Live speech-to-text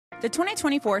The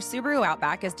 2024 Subaru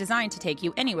Outback is designed to take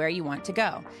you anywhere you want to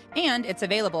go. And it's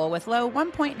available with low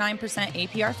 1.9%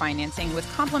 APR financing with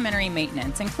complimentary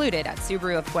maintenance included at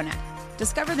Subaru of Gwinnett.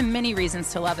 Discover the many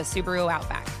reasons to love a Subaru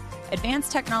Outback.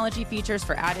 Advanced technology features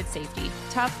for added safety,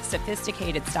 tough,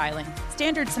 sophisticated styling,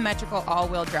 standard symmetrical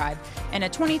all-wheel drive, and a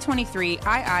 2023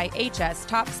 IIHS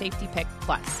Top Safety Pick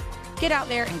Plus. Get out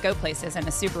there and go places in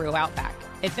a Subaru Outback.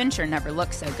 Adventure never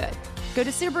looks so good. Go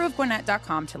to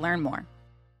SubaruofGwinnett.com to learn more.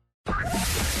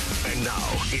 And now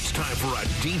it's time for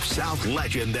a Deep South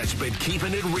legend that's been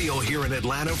keeping it real here in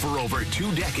Atlanta for over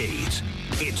 2 decades.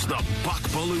 It's the Buck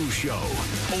Belue Show,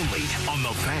 only on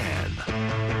The Fan.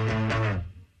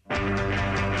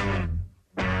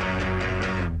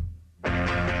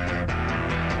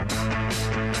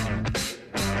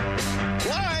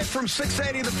 Live from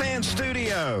 680 The Fan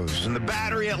Studios in the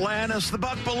Battery Atlanta, it's the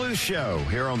Buck Belue Show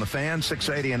here on The Fan,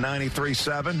 680 and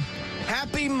 93.7.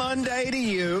 Happy Monday to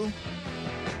you.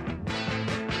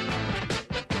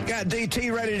 Got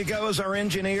DT ready to go as our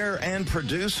engineer and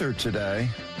producer today.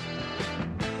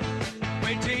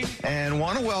 Wait, T. And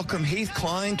want to welcome Heath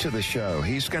Klein to the show.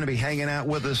 He's going to be hanging out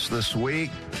with us this week.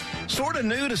 Sort of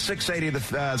new to 680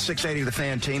 The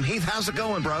Fan team. Heath, how's it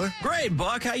going, brother? Great,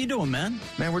 Buck. How you doing, man?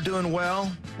 Man, we're doing well.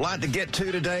 A lot to get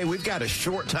to today. We've got a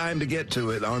short time to get to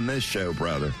it on this show,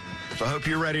 brother. So I hope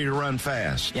you're ready to run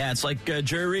fast. Yeah, it's like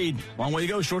Jerry Reed. Long way to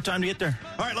go, short time to get there.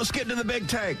 All right, let's get to the big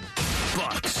take.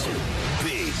 Buck's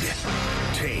Big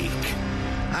Take.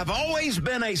 I've always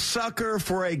been a sucker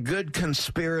for a good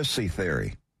conspiracy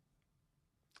theory.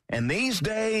 And these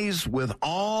days, with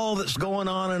all that's going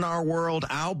on in our world,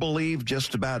 I'll believe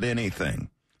just about anything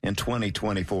in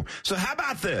 2024. So how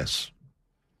about this?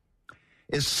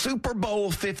 Is Super Bowl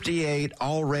 58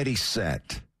 already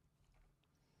set?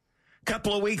 A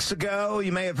couple of weeks ago,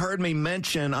 you may have heard me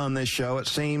mention on this show, it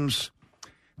seems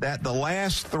that the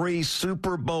last 3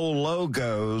 Super Bowl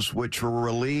logos, which were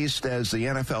released as the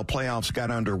NFL playoffs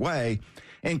got underway,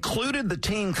 included the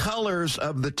team colors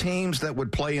of the teams that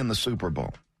would play in the Super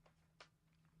Bowl.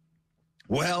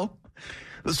 Well,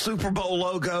 the Super Bowl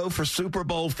logo for Super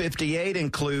Bowl 58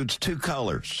 includes 2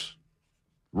 colors,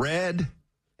 red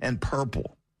and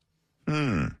purple.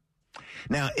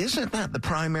 Now, isn't that the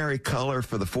primary color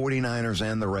for the 49ers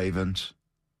and the Ravens?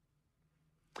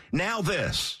 Now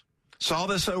this. Saw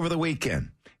this over the weekend.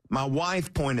 My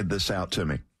wife pointed this out to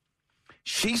me.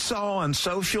 She saw on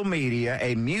social media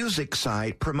a music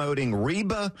site promoting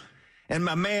Reba and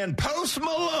my man Post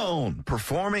Malone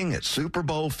performing at Super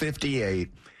Bowl 58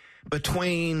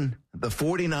 between the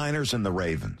 49ers and the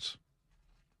Ravens.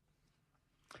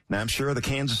 Now, I'm sure the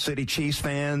Kansas City Chiefs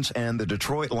fans and the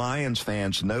Detroit Lions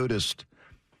fans noticed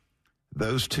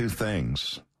those 2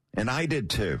 things. And I did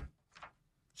too.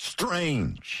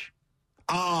 Strange.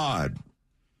 Odd.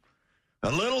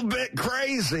 A little bit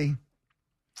crazy.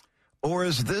 Or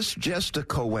is this just a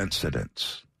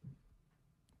coincidence?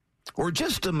 Or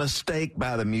just a mistake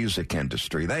by the music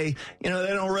industry? They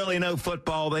don't really know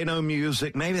football. They know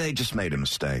music. Maybe they just made a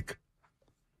mistake.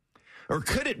 Or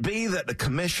could it be that the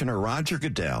commissioner, Roger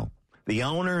Goodell, the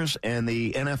owners, and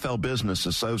the NFL business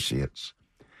associates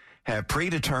have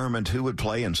predetermined who would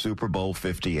play in Super Bowl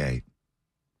 58?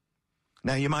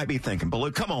 Now, you might be thinking,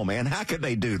 Belue, come on, man, how could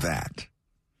they do that?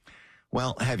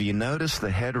 Well, have you noticed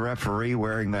the head referee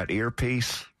wearing that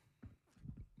earpiece?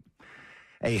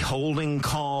 A holding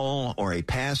call or a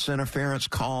pass interference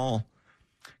call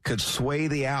could sway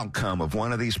the outcome of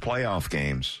one of these playoff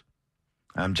games.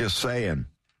 I'm just saying.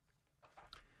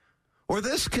 Or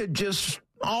this could just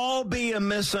all be a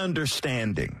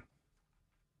misunderstanding.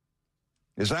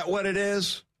 Is that what it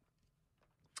is?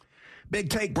 Big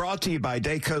Take brought to you by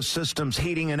Dayco Systems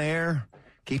Heating and Air,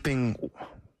 keeping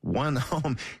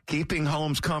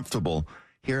homes comfortable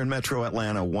here in Metro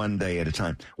Atlanta one day at a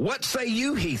time. What say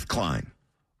you, Heath Klein?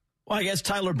 Well, I guess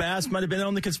Tyler Bass might have been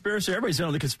on the conspiracy. Everybody's been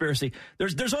on the conspiracy.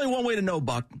 There's only one way to know,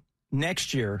 Buck.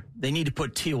 Next year, they need to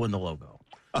put teal in the logo.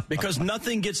 Because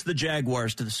nothing gets the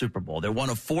Jaguars to the Super Bowl. They're one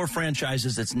of 4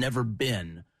 franchises that's never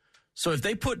been. So if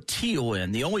they put teal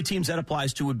in, the only teams that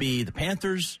applies to would be the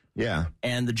Panthers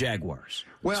and the Jaguars.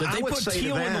 Well, so if they put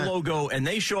teal in the logo and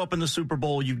they show up in the Super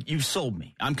Bowl, you sold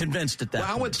me. I'm convinced at that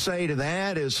point. I would say to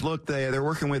that is, look, they're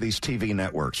working with these TV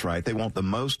networks, right? They want the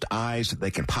most eyes that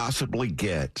they can possibly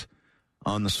get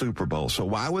on the Super Bowl. So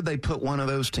why would they put one of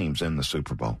those teams in the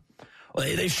Super Bowl? Well,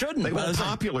 they shouldn't. They want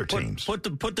popular teams. Put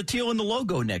the teal in the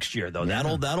logo next year, though.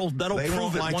 Yeah. That'll they prove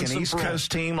want it like once an and East for all.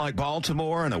 Coast team like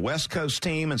Baltimore and a West Coast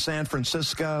team in San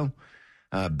Francisco.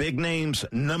 big names,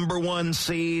 number one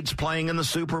seeds playing in the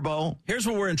Super Bowl. Here's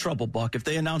where we're in trouble, Buck. If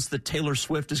they announce that Taylor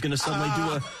Swift is going to suddenly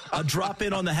do a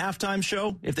drop-in on the halftime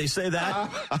show, if they say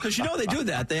that, because they do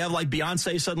that. They have like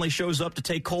Beyonce suddenly shows up to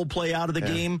take Coldplay out of the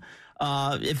game.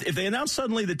 If they announce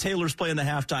suddenly that Taylor's playing the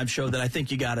halftime show, then I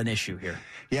think you got an issue here.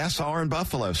 Yeah, I saw her in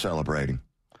Buffalo celebrating.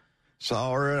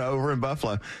 Saw her over in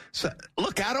Buffalo. So,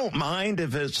 look, I don't mind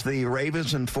if it's the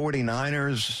Ravens and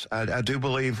 49ers. I do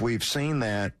believe we've seen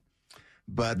that.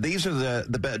 But these are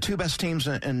the two best teams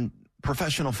in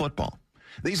professional football.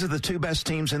 These are the two best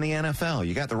teams in the NFL.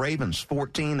 You got the Ravens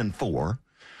 14-4,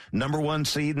 number one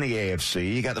seed in the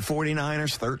AFC. You got the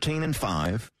 49ers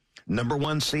 13-5, number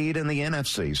one seed in the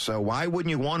NFC. So why wouldn't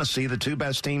you want to see the two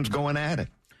best teams going at it?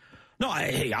 No,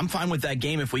 I'm fine with that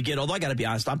game if we get, although I got to be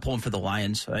honest, I'm pulling for the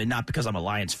Lions. Not because I'm a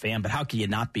Lions fan, but how can you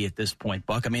not be at this point,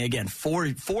 Buck? I mean, again, four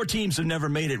teams have never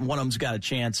made it, and one of them's got a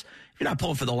chance. If you're not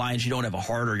pulling for the Lions, you don't have a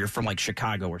heart, or you're from, like,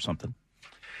 Chicago or something.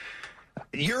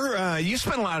 You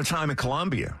spent a lot of time in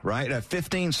Columbia, right?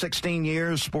 15, 16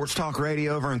 years, sports talk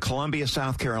radio over in Columbia,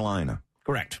 South Carolina.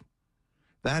 Correct.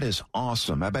 That is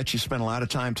awesome. I bet you spent a lot of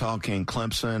time talking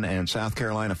Clemson and South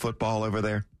Carolina football over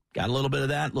there. Got a little bit of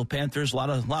that, little Panthers, a lot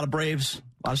of Braves,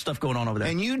 a lot of stuff going on over there.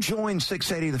 And you joined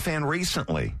 680 The Fan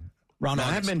recently. Now,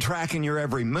 I've been tracking your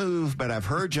every move, but I've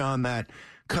heard you on that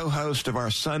co-host of our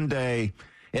Sunday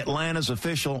Atlanta's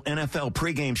official NFL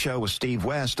pregame show with Steve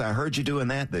West. I heard you doing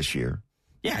that this year.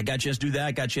 Yeah, I got a chance to do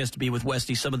that. Got a chance to be with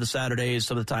Westy some of the Saturdays,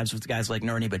 some of the times with guys like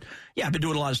Nerney. But, yeah, I've been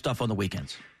doing a lot of stuff on the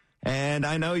weekends. And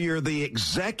I know you're the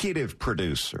executive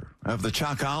producer of the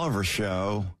Chuck Oliver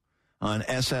Show on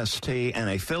SST and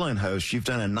a fill-in host. You've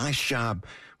done a nice job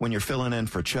when you're filling in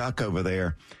for Chuck over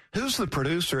there. Who's the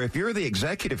producer? If you're the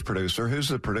executive producer, who's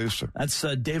the producer? That's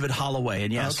David Holloway.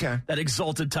 And yes, that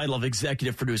exalted title of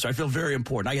executive producer. I feel very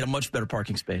important. I get a much better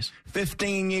parking space.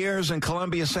 15 years in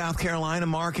Columbia, South Carolina,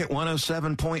 market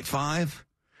 107.5.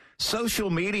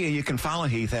 Social media, you can follow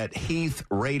Heath at Heath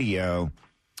Radio.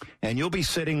 And you'll be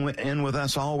sitting in with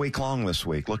us all week long this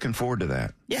week. Looking forward to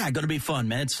that. Yeah, going to be fun,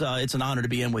 man. It's an honor to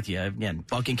be in with you. Again,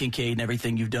 Buck and Kincaid and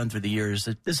everything you've done through the years.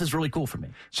 This is really cool for me.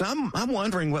 So I'm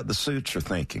wondering what the suits are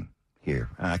thinking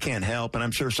here. I can't help, and I'm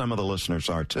sure some of the listeners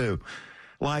are too.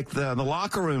 Like the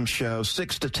Locker Room Show,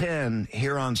 6 to 10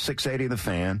 here on 680 The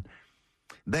Fan.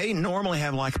 They normally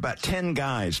have like about 10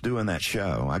 guys doing that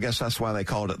show. I guess that's why they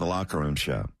called it the Locker Room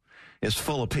Show. It's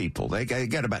full of people. They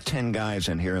got about 10 guys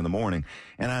in here in the morning.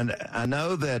 And I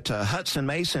know that Hudson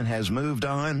Mason has moved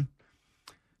on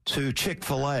to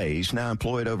Chick-fil-A. He's now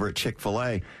employed over at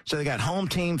Chick-fil-A. So they got Home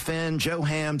Team Finn, Joe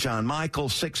Ham, John Michael,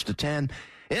 6 to 10.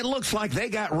 It looks like they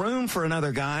got room for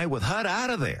another guy with Hud out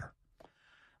of there.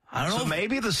 I don't know. So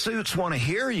maybe the suits want to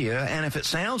hear you, and if it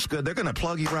sounds good, they're going to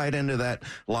plug you right into that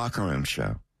Locker Room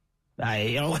Show.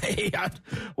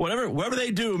 Whatever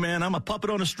they do, man, I'm a puppet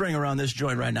on a string around this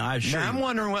joint right now. I'm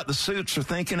wondering what the suits are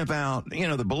thinking about. The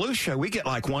Belue Show, we get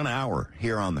like 1 hour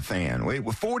here on the Fan.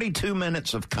 With 42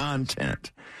 minutes of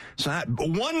content. So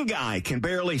one guy can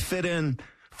barely fit in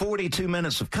 42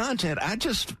 minutes of content. I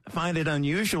just find it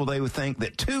unusual they would think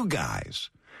that two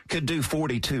guys could do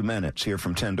 42 minutes here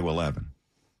from 10 to 11.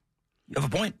 You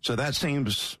have a point. So that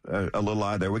seems a little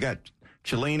odd there. We got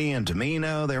Cellini and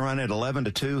Domino, they run at 11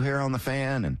 to 2 here on the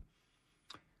Fan. And,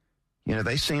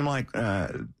 they seem like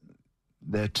that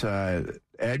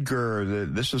Edgar,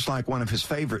 this is like one of his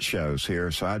favorite shows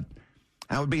here. So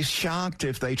I would be shocked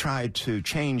if they tried to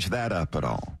change that up at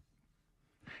all.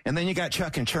 And then you got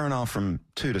Chuck and Chernoff from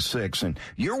 2 to 6. And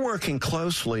you're working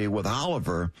closely with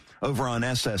Oliver over on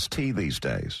SST these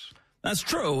days. That's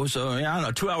true. So, I don't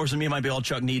know, 2 hours of me might be all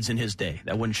Chuck needs in his day.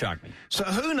 That wouldn't shock me. So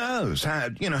who knows how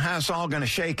it's all going to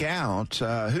shake out.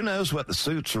 Who knows what the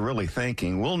suits are really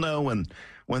thinking. We'll know when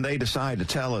they decide to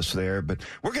tell us there. But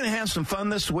we're going to have some fun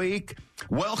this week.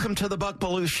 Welcome to the Buck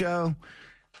Belue Show.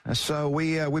 So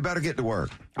we better get to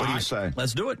work. What do you say?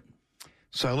 Let's do it.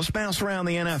 So let's bounce around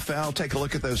the NFL, take a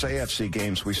look at those AFC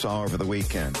games we saw over the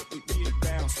weekend.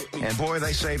 And, boy,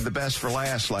 they saved the best for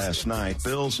last night.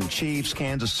 Bills and Chiefs,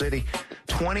 Kansas City,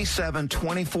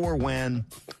 27-24 win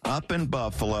up in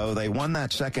Buffalo. They won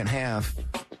that second half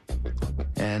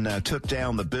and took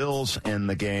down the Bills in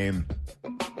the game.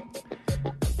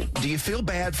 Do you feel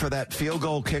bad for that field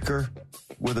goal kicker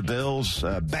with the Bills?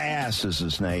 Bass is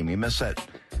his name. He missed that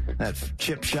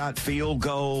chip shot field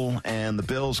goal, and the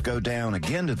Bills go down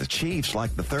again to the Chiefs,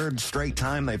 like the third straight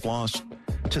time they've lost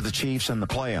to the Chiefs in the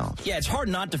playoffs. Yeah, it's hard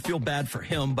not to feel bad for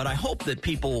him, but I hope that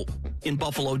people in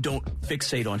Buffalo don't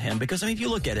fixate on him because, I mean, if you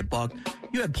look at it, Buck,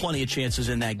 you had plenty of chances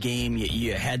in that game.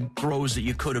 You had throws that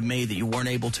you could have made that you weren't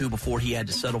able to before he had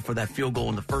to settle for that field goal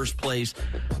in the first place.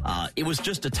 It was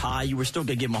just a tie. You were still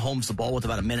going to give Mahomes the ball with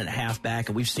about a minute and a half back,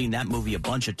 and we've seen that movie a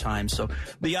bunch of times. So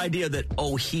the idea that,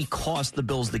 he cost the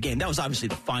Bills the game, that was obviously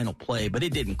the final play, but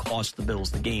it didn't cost the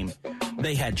Bills the game.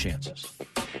 They had chances.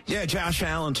 Yeah, Josh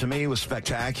Allen, to me, was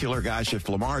spectacular. Guys, if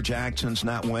Lamar Jackson's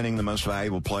not winning the most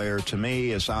valuable player, to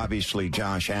me, it's obviously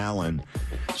Josh Allen.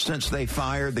 Since they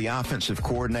fired the offensive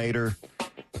coordinator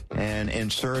and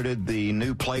inserted the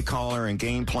new play caller and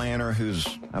game planner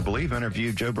who's, I believe,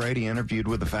 Joe Brady interviewed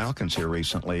with the Falcons here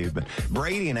recently. But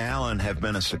Brady and Allen have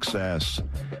been a success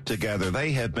together.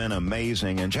 They have been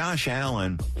amazing. And Josh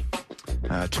Allen,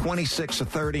 26 of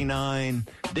 39,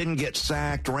 didn't get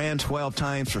sacked, ran 12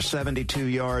 times for 72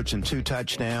 yards and 2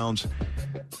 touchdowns,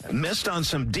 missed on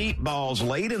some deep balls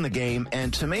late in the game,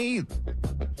 and to me,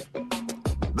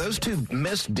 those 2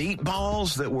 missed deep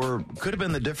balls that could have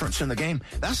been the difference in the game,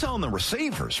 that's on the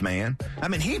receivers, man. I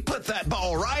mean, he put that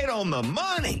ball right on the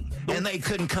money, and they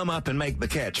couldn't come up and make the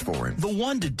catch for him. The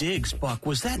one to Diggs, Buck,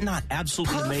 was that not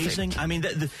absolutely amazing? I mean,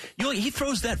 he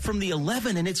throws that from the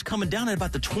 11, and it's coming down at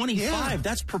about the 25. Yeah.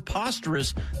 That's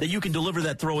preposterous that you can deliver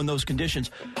that throw in those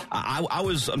conditions. I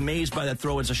was amazed by that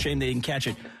throw. It's a shame they didn't catch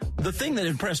it. The thing that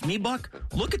impressed me, Buck,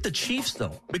 look at the Chiefs,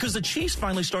 though, because the Chiefs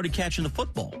finally started catching the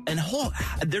football. And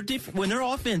when their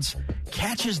offense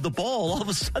catches the ball, all of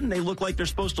a sudden they look like they're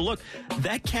supposed to look.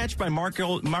 That catch by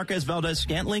Marquez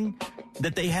Valdez-Scantling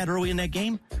that they had early in that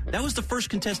game, that was the first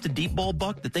contested deep ball,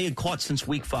 Buck, that they had caught since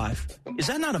week 5. Is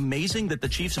that not amazing that the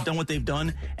Chiefs have done what they've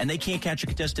done and they can't catch a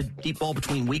contested deep ball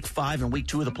between week 5 and week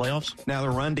 2 of the playoffs? Now, the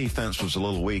run defense was a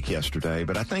little weak yesterday,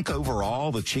 but I think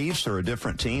overall the Chiefs are a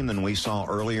different team than we saw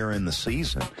earlier in the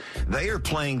season. They are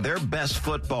playing their best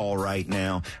football right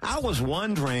now. I was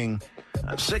wondering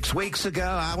 6 weeks ago,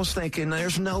 I was thinking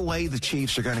there's no way the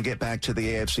Chiefs are going to get back to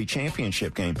the AFC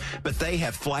Championship game. But they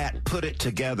have flat put it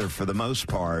together for the most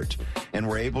part, and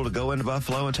were able to go into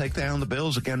Buffalo and take down the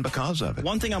Bills again because of it.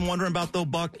 One thing I'm wondering about, though,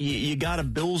 Buck, you got a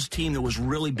Bills team that was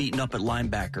really beaten up at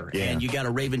linebacker, and you got a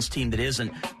Ravens team that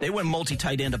isn't. They went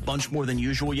multi-tight end a bunch more than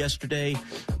usual yesterday.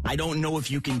 I don't know if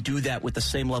you can do that with the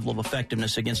same level of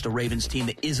effectiveness against a Ravens team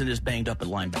that isn't as banged up at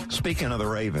linebacker. Speaking of the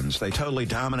Ravens, they totally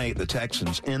dominate the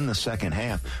Texans in the second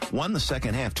half. Won the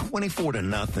second half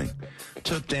 24-0.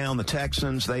 Took down the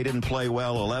Texans. They didn't play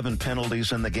well. 11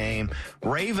 penalties in the game.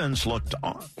 Ravens looked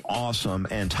awesome.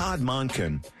 And Todd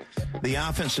Monken, the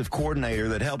offensive coordinator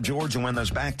that helped Georgia win those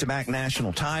back-to-back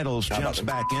national titles, jumps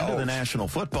back into the National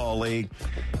Football League.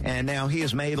 And now he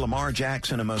has made Lamar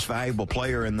Jackson the most valuable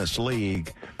player in this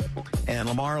league. And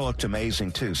Lamar looked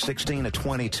amazing, too. 16 of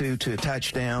 22, 2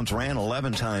 touchdowns, ran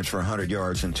 11 times for 100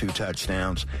 yards and 2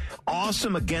 touchdowns.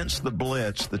 Awesome against the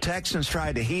blitz. The Texans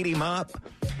tried to heat him up,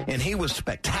 and he was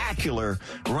spectacular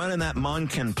running that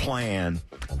Monken plan.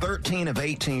 13 of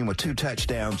 18 with 2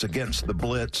 touchdowns against the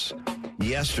blitz.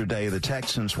 Yesterday, the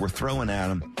Texans were throwing at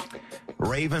him.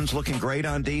 Ravens looking great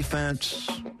on defense,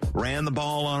 ran the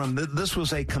ball on them. This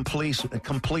was a complete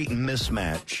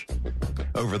mismatch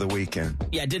over the weekend.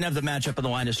 Yeah, didn't have the matchup on the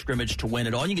line of scrimmage to win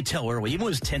it all. You could tell early, even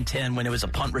when it was 10-10, when it was a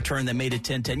punt return that made it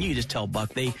 10-10, you could just tell,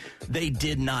 Buck, they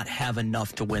did not have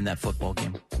enough to win that football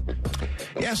game.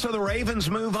 Yeah, so the Ravens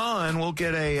move on. We'll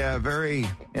get a very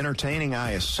entertaining,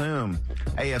 I assume,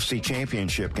 AFC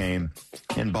Championship game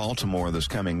in Baltimore this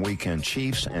coming weekend.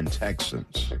 Chiefs and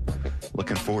Texans.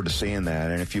 Looking forward to seeing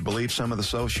that. And if you believe some of the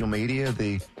social media,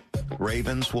 the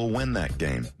Ravens will win that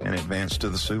game and advance to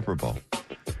the Super Bowl.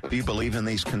 Do you believe in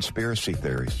these conspiracy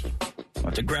theories? I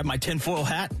have to grab my tinfoil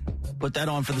hat, put that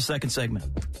on for the second segment.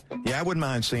 Yeah, I wouldn't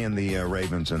mind seeing the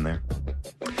Ravens in there.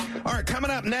 All right, coming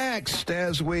up next,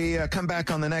 as we come back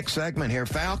on the next segment here,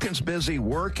 Falcons busy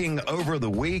working over the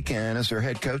weekend as their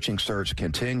head coaching search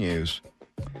continues.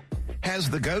 Has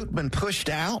the GOAT been pushed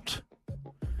out?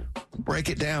 Break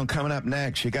it down coming up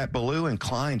next. You got Belue and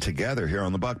Klein together here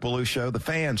on the Buck Belue Show. The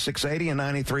Fan, 680 and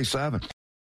 93.7.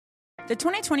 The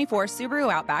 2024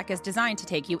 Subaru Outback is designed to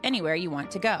take you anywhere you want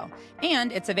to go.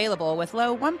 And it's available with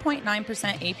low 1.9%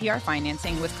 APR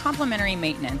financing with complimentary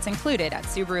maintenance included at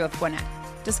Subaru of Gwinnett.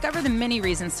 Discover the many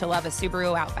reasons to love a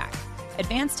Subaru Outback.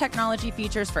 Advanced technology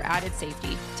features for added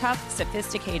safety, tough,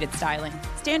 sophisticated styling,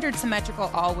 standard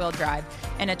symmetrical all-wheel drive,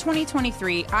 and a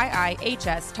 2023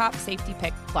 IIHS Top Safety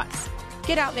Pick Plus.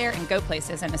 Get out there and go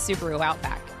places in a Subaru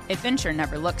Outback. Adventure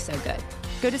never looks so good.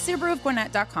 Go to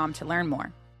SubaruofGwinnett.com to learn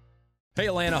more. Hey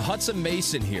Atlanta, Hudson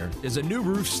Mason here. Is a new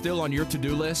roof still on your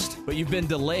to-do list, but you've been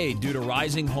delayed due to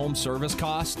rising home service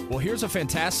costs? Well, here's a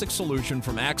fantastic solution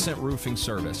from Accent Roofing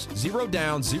Service. 0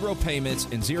 down, 0 payments,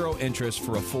 and 0 interest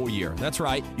for a full year. That's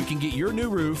right, you can get your new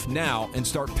roof now and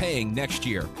start paying next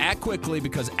year. Act quickly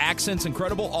because Accent's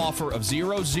incredible offer of 000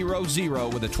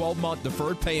 with a 12-month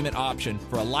deferred payment option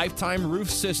for a lifetime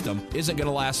roof system isn't going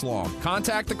to last long.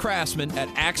 Contact the craftsman at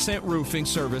Accent Roofing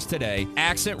Service today,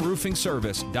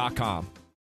 accentroofingservice.com.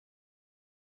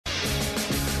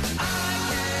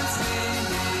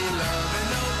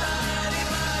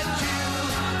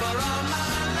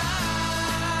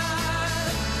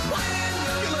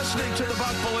 Listening to the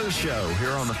Buck Belue Show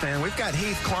here on The Fan. We've got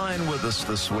Heath Klein with us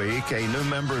this week, a new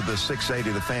member of the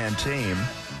 680 The Fan team.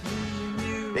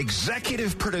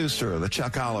 Executive producer of the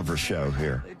Chuck Oliver Show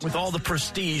here. With all the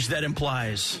prestige that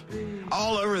implies.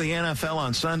 All over the NFL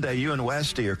on Sunday. You and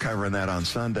Westy are covering that on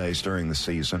Sundays during the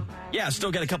season. Yeah,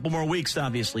 still got a couple more weeks,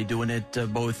 obviously, doing it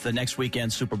both the next week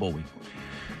and Super Bowl week.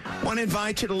 I want to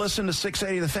invite you to listen to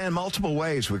 680 The Fan multiple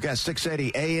ways. We've got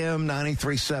 680 AM,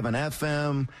 93.7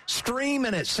 FM,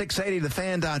 streaming at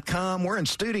 680thefan.com. We're in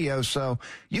studio, so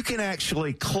you can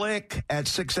actually click at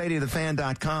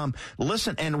 680thefan.com,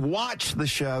 listen and watch the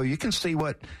show. You can see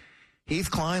what Heath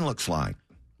Klein looks like.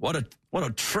 What a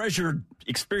treasured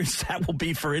experience that will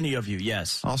be for any of you,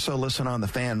 yes. Also listen on the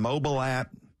Fan mobile app,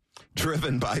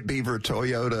 driven by Beaver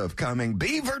Toyota of Cumming.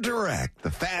 Beaver Direct,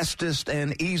 the fastest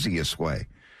and easiest way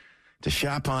to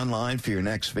shop online for your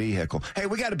next vehicle. Hey,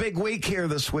 we got a big week here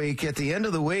this week. At the end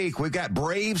of the week, we've got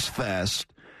Braves Fest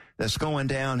that's going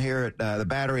down here at the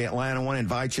Battery Atlanta. I want to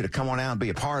invite you to come on out and be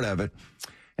a part of it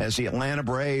as the Atlanta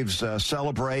Braves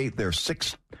celebrate their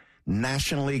 6th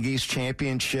National League East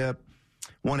Championship.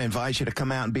 I want to invite you to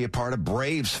come out and be a part of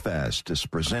Braves Fest. It's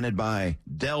presented by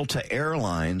Delta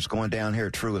Airlines going down here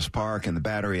at Truist Park in the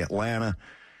Battery Atlanta.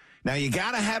 Now, you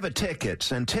got to have a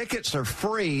ticket, and tickets are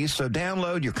free, so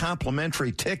download your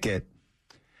complimentary ticket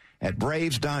at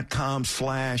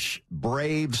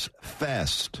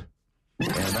braves.com/BravesFest. And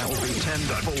that will be 10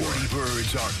 to 4. The Dirty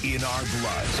Birds are in our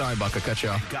blood. Sorry, Buck, I cut you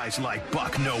off. Guys like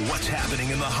Buck know what's happening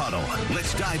in the huddle.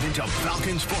 Let's dive into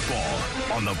Falcons football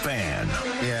on The Fan.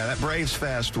 Yeah, that Braves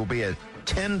Fest will be at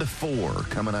 10 to 4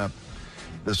 coming up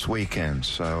this weekend,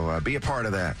 so be a part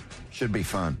of that. Should be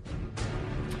fun.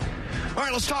 All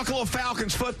right, let's talk a little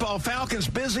Falcons football. Falcons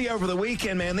busy over the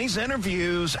weekend, man. These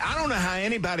interviews, I don't know how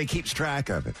anybody keeps track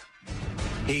of it.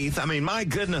 Heath, I mean, my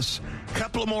goodness, a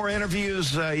couple of more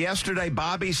interviews yesterday.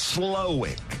 Bobby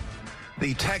Slowick,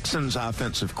 the Texans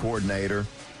offensive coordinator,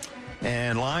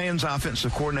 and Lions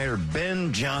offensive coordinator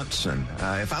Ben Johnson.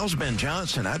 If I was Ben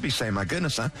Johnson, I'd be saying, my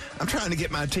goodness, I'm trying to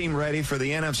get my team ready for the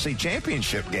NFC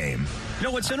Championship game. You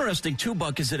know, what's interesting, too,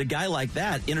 Buck, is that a guy like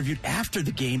that interviewed after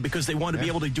the game because they want to be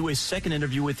able to do a second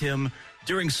interview with him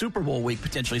during Super Bowl week,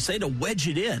 potentially. Say to wedge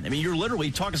it in. I mean, you're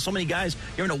literally talking to so many guys,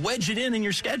 you're going to wedge it in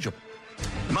your schedule.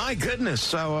 My goodness.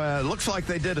 So it looks like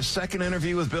they did a second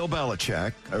interview with Bill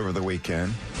Belichick over the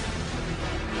weekend.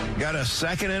 Got a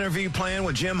second interview planned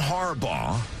with Jim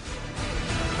Harbaugh.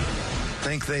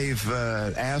 Think they've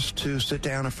asked to sit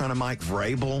down in front of Mike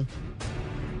Vrabel.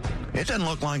 It doesn't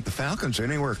look like the Falcons are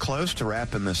anywhere close to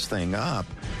wrapping this thing up.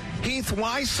 Heath,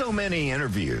 why so many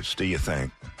interviews, do you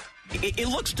think? It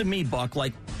looks to me, Buck,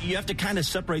 like you have to kind of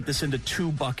separate this into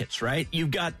two buckets, right?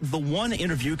 You've got the one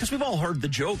interview, because we've all heard the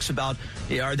jokes about,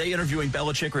 are they interviewing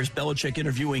Belichick or is Belichick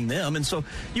interviewing them? And so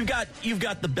you've got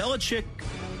the Belichick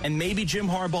and maybe Jim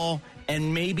Harbaugh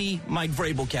and maybe Mike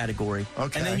Vrabel category.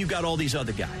 Okay. And then you've got all these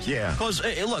other guys. Yeah. Because,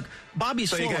 look, Bobby Slowick.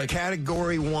 So you got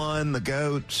category 1, the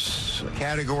GOATs,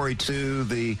 category 2,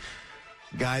 the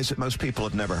guys that most people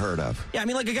have never heard of. Yeah, I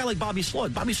mean, like a guy like Bobby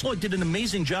Slowick. Bobby Slowick did an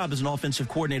amazing job as an offensive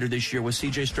coordinator this year with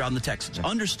C.J. Stroud and the Texans.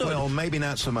 Understood. Well, maybe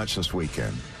not so much this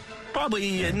weekend.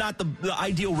 Probably not the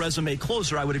ideal resume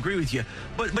closer, I would agree with you.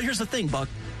 But here's the thing, Buck.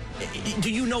 Do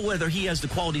you know whether he has the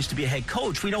qualities to be a head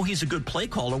coach? We know he's a good play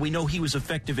caller. We know he was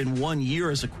effective in 1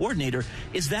 year as a coordinator.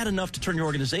 Is that enough to turn your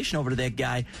organization over to that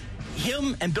guy?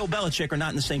 Him and Bill Belichick are not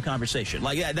in the same conversation.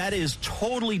 Like, that is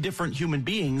totally different human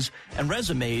beings and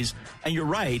resumes. And you're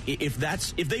right. If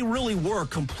they really were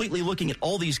completely looking at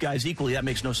all these guys equally, that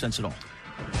makes no sense at all.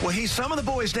 Well, some of the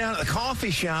boys down at the coffee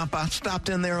shop, I stopped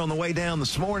in there on the way down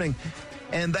this morning,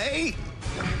 and they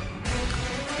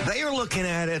are looking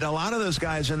at it. A lot of those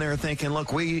guys in there are thinking, look,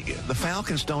 the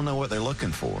Falcons don't know what they're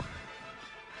looking for.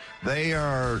 They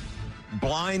are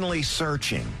blindly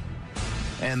searching.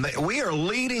 And we are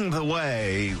leading the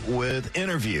way with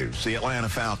interviews, the Atlanta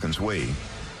Falcons,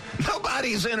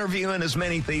 Nobody's interviewing as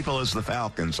many people as the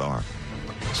Falcons are.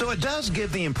 So it does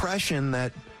give the impression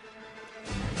that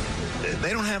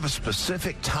They don't have a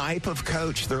specific type of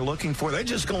coach they're looking for. They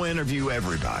just go interview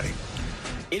everybody.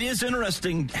 It is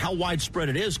interesting how widespread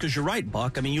it is because you're right,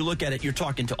 Buck. I mean, you look at it, you're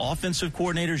talking to offensive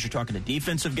coordinators, you're talking to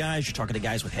defensive guys, you're talking to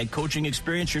guys with head coaching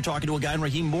experience, you're talking to a guy in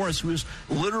Raheem Morris who's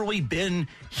literally been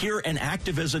here and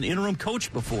active as an interim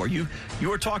coach before. You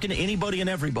are talking to anybody and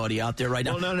everybody out there right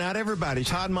now. Well, no, not everybody.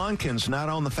 Todd Monken's not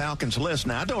on the Falcons list.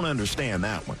 Now, I don't understand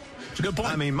that one. It's a good point.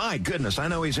 I mean, my goodness, I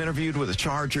know he's interviewed with the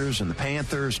Chargers and the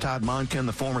Panthers. Todd Monken,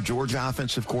 the former Georgia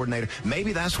offensive coordinator.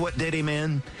 Maybe that's what did him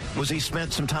in, was he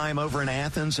spent some time over in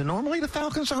Athens. And normally the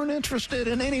Falcons aren't interested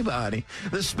in anybody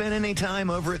that spent any time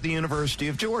over at the University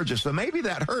of Georgia. So maybe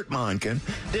that hurt Monken.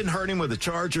 Didn't hurt him with the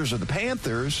Chargers or the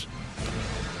Panthers.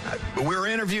 We're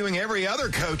interviewing every other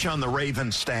coach on the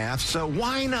Ravens staff. So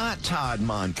why not Todd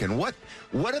Monken?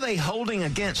 What are they holding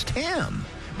against him?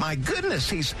 My goodness,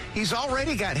 he's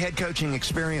already got head coaching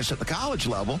experience at the college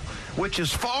level, which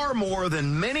is far more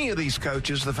than many of these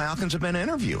coaches the Falcons have been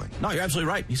interviewing. No, you're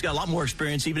absolutely right. He's got a lot more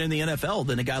experience even in the NFL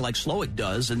than a guy like Slowick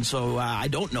does, and so I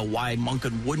don't know why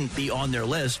Monken wouldn't be on their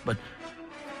list, but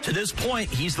to this point,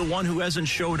 he's the one who hasn't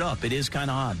showed up. It is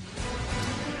kind of odd.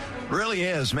 Really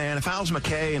is, man. If I was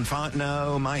McKay and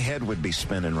Fontenot, my head would be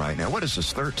spinning right now. What is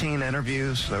this, 13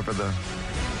 interviews over the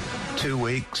 2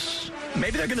 weeks?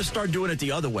 Maybe they're going to start doing it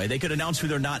the other way. They could announce who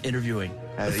they're not interviewing.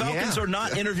 The Falcons are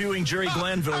not interviewing Jerry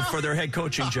Glanville for their head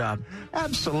coaching job.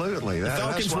 Absolutely. The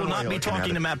Falcons will not be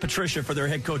talking to Matt Patricia for their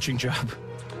head coaching job.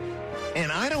 And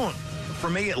for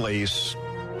me at least,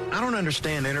 I don't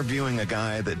understand interviewing a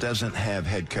guy that doesn't have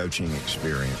head coaching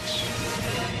experience.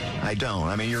 I don't.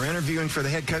 I mean, you're interviewing for the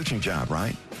head coaching job,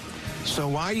 right? So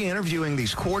why are you interviewing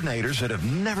these coordinators that have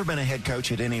never been a head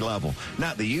coach at any level?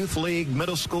 Not the youth league,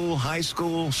 middle school, high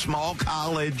school, small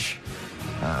college,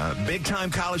 big-time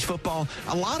college football.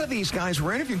 A lot of these guys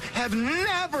we're interviewing have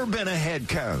never been a head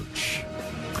coach.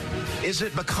 Is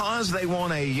it because they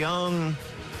want a young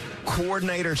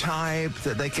coordinator type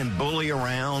that they can bully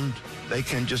around? They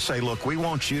can just say, look, we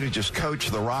want you to just coach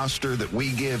the roster that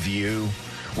we give you.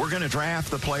 We're going to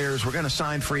draft the players. We're going to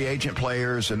sign free agent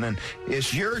players. And then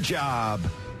it's your job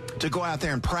to go out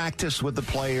there and practice with the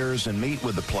players and meet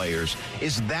with the players.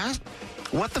 Is that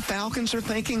what the Falcons are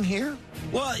thinking here?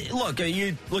 Well, look,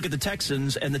 you look at the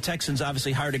Texans, and the Texans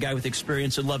obviously hired a guy with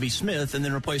experience in Lovie Smith and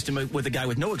then replaced him with a guy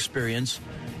with no experience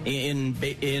in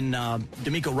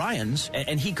D'Amico Ryans,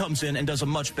 and he comes in and does a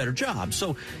much better job.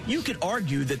 So you could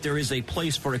argue that there is a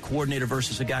place for a coordinator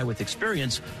versus a guy with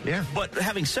experience. Yeah. But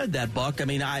having said that, Buck, I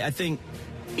mean, I think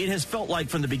it has felt like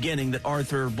from the beginning that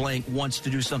Arthur Blank wants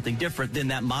to do something different than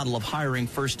that model of hiring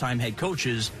first-time head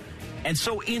coaches. And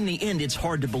so in the end, it's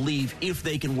hard to believe if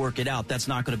they can work it out, that's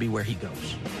not going to be where he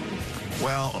goes.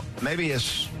 Well, maybe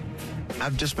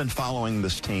I've just been following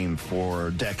this team for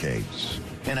decades,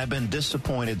 and I've been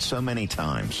disappointed so many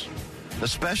times,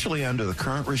 especially under the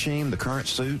current regime, the current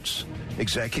suits,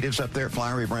 executives up there at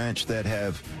Flowery Branch that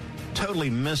have totally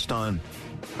missed on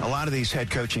a lot of these head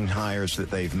coaching hires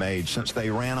that they've made since they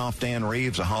ran off Dan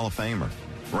Reeves, a Hall of Famer,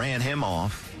 ran him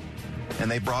off. And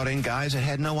they brought in guys that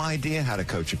had no idea how to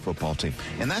coach a football team.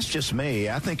 And that's just me.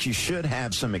 I think you should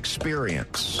have some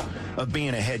experience of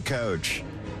being a head coach.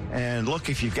 And look,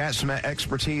 if you've got some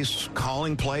expertise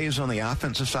calling plays on the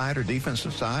offensive side or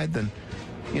defensive side, then,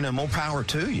 more power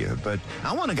to you. But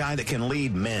I want a guy that can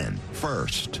lead men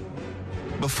first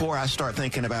before I start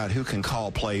thinking about who can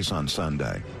call plays on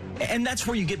Sunday. And that's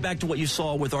where you get back to what you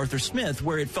saw with Arthur Smith,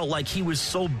 where it felt like he was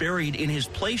so buried in his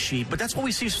play sheet. But that's what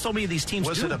we see so many of these teams do.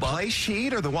 Was it a play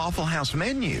sheet or the Waffle House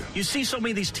menu? You see so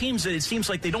many of these teams that it seems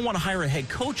like they don't want to hire a head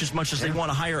coach as much as they want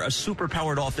to hire a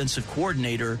super-powered offensive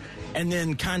coordinator, and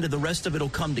then kind of the rest of it will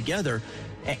come together.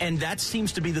 And that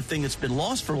seems to be the thing that's been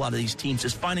lost for a lot of these teams,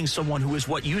 is finding someone who is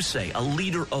what you say, a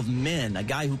leader of men, a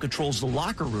guy who controls the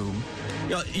locker room.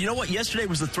 You know what? Yesterday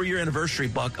was the 3-year anniversary,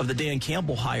 Buck, of the Dan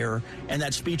Campbell hire and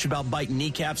that speech about biting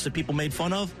kneecaps that people made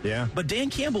fun of. Yeah. But Dan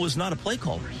Campbell is not a play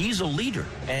caller. He's a leader,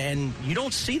 and you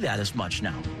don't see that as much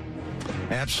now.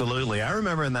 Absolutely. I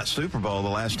remember in that Super Bowl, the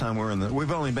last time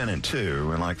we've only been in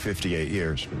 2 in like 58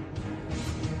 years.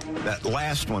 That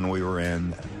last one we were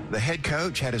in, the head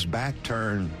coach had his back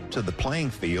turned to the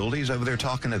playing field. He's over there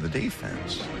talking to the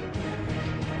defense.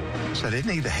 So isn't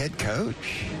he the head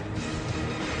coach?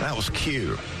 That was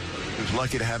Q. He was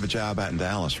lucky to have a job out in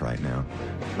Dallas right now,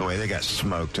 the way they got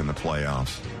smoked in the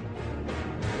playoffs.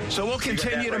 So we'll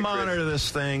continue to monitor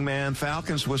this thing, man.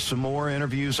 Falcons with some more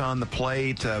interviews on the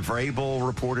plate. Vrabel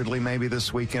reportedly maybe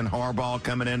this weekend. Harbaugh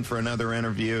coming in for another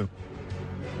interview.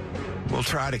 We'll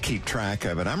try to keep track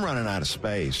of it. I'm running out of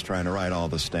space trying to write all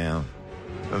this down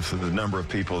of the number of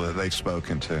people that they've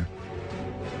spoken to.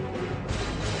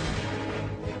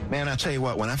 Man, I tell you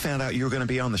what, when I found out you were going to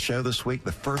be on the show this week,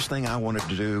 the first thing I wanted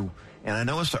to do, and I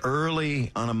know it's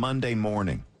early on a Monday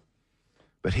morning,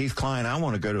 but Heath Klein, I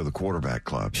want to go to the quarterback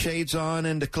club. Shades on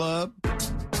in the club.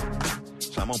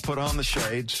 So I'm going to put on the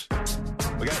shades.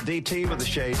 We got DT with the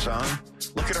shades on.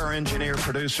 Look at our engineer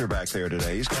producer back there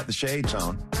today. He's got the shades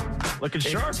on. Looking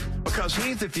sharp. Because,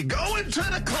 Heath, if you go into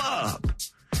the club,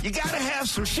 you got to have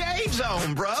some shades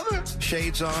on, brother.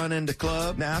 Shades on in the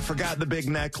club. Now, I forgot the big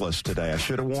necklace today. I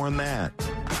should have worn that.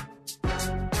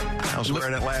 I was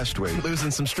wearing it last week. Losing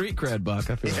some street cred,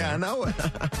 Buck, I feel Yeah, I know it.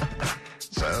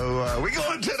 So we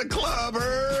go into the club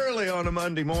early on a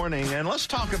Monday morning, and let's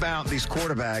talk about these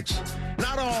quarterbacks.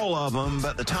 Not all of them,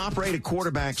 but the top-rated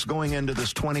quarterbacks going into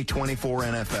this 2024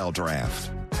 NFL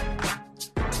draft.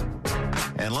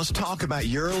 And let's talk about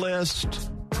your list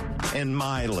and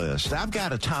my list. I've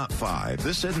got a top 5.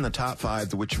 This isn't the top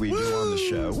 5 which we do on the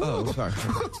show. Oh, sorry.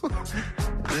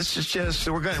 This is just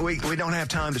we don't have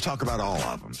time to talk about all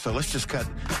of them. So let's just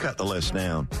cut the list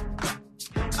down.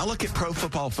 I look at Pro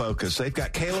Football Focus. They've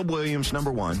got Caleb Williams,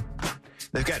 number 1.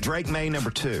 They've got Drake May,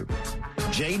 number 2.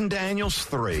 Jaden Daniels,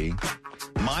 3.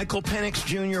 Michael Penix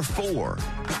Jr., 4.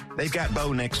 They've got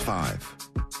Bo Nix, 5.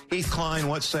 Heath Klein,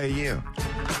 what say you?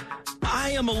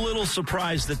 I am a little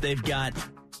surprised that they've got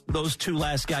those two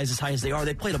last guys as high as they are.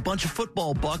 They played a bunch of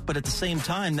football, Buck, but at the same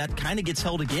time, that kind of gets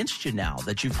held against you now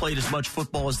that you've played as much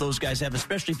football as those guys have,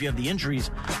 especially if you have the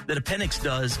injuries that a Penix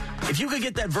does. If you could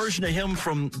get that version of him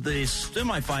from the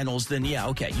semifinals, then yeah,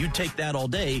 okay, you'd take that all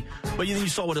day. But you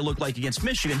saw what it looked like against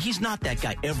Michigan. He's not that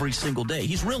guy every single day.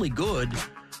 He's really good,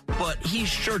 but he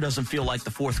sure doesn't feel like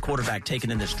the fourth quarterback taken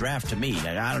in this draft to me.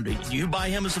 I don't. Do you buy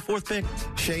him as the fourth pick?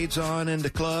 Shades on in the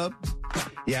club.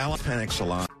 Yeah, I like Penix a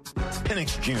lot.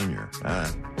 Penix Jr.,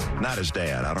 not his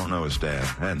dad. I don't know his dad.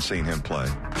 I hadn't seen him play.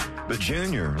 But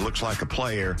Jr. looks like a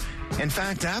player. In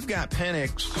fact, I've got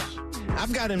Penix.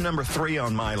 I've got him number 3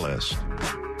 on my list.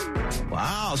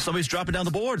 Wow, somebody's dropping down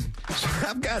the board. So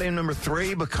I've got him number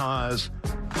 3 because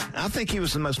I think he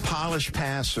was the most polished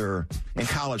passer in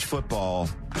college football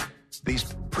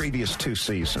these previous 2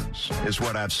 seasons is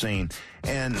what I've seen.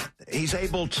 And he's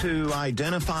able to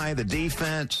identify the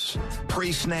defense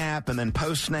pre-snap and then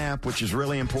post-snap, which is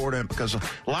really important because a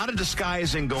lot of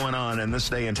disguising going on in this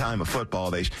day and time of football.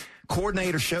 The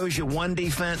coordinator shows you one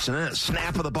defense and then at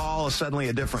snap of the ball is suddenly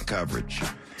a different coverage.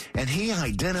 And he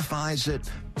identifies it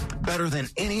better than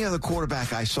any other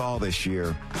quarterback I saw this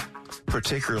year,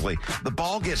 particularly. The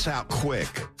ball gets out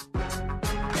quick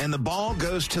and the ball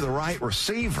goes to the right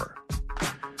receiver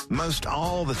most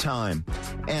all the time.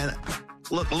 And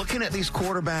looking at these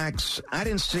quarterbacks, I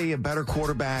didn't see a better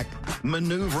quarterback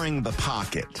maneuvering the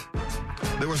pocket.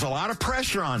 There was a lot of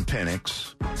pressure on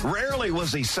Penix. Rarely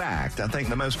was he sacked. I think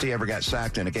the most he ever got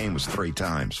sacked in a game was 3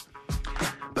 times.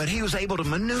 But he was able to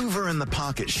maneuver in the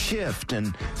pocket, shift,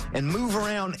 and move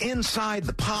around inside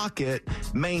the pocket,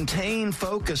 maintain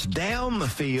focus down the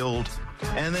field,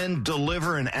 and then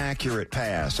deliver an accurate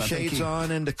pass. Shades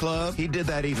on in the club. He did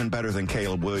that even better than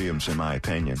Caleb Williams, in my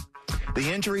opinion.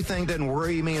 The injury thing didn't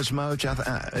worry me as much. I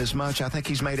think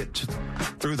he's made it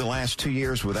through the last 2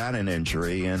 years without an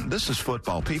injury, and this is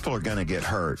football. People are going to get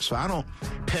hurt, so I don't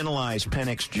penalize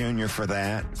Penix Jr. for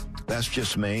that. That's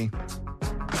just me.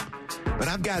 But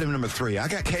I've got him number 3. I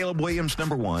got Caleb Williams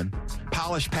number 1.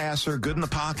 Polished passer, good in the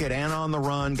pocket and on the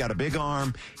run, got a big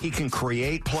arm. He can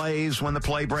create plays when the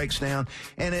play breaks down,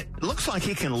 and it looks like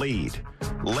he can lead.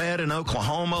 Led in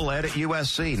Oklahoma, led at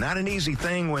USC. Not an easy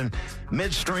thing when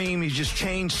midstream you just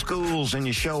change schools and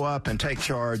you show up and take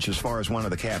charge as far as one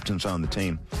of the captains on the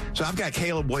team. So I've got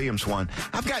Caleb Williams 1.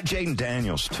 I've got Jaden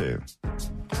Daniels 2.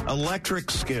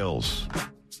 Electric skills.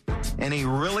 And he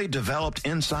really developed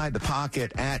inside the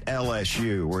pocket at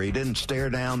LSU, where he didn't stare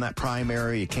down that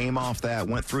primary. He came off that,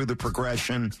 went through the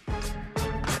progression.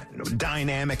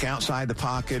 Dynamic outside the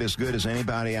pocket, as good as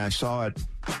anybody I saw at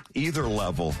either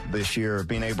level this year,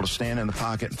 being able to stand in the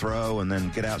pocket and throw and then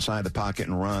get outside the pocket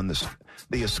and run. The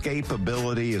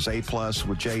escapability is A+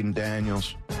 with Jaden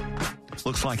Daniels.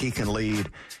 Looks like he can lead.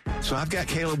 So I've got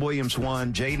Caleb Williams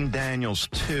 1, Jaden Daniels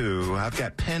 2. I've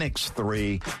got Penix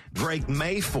 3, Drake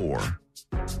May 4.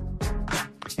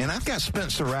 And I've got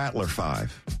Spencer Rattler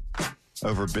 5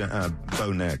 over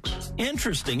Bo Nix.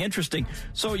 Interesting.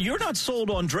 So you're not sold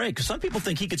on Drake, because some people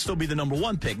think he could still be the number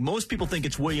 1 pick. Most people think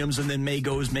it's Williams, and then May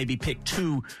goes maybe pick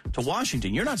 2 to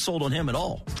Washington. You're not sold on him at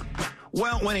all.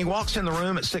 Well, when he walks in the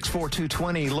room at 6'4",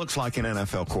 220, he looks like an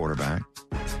NFL quarterback.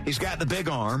 He's got the big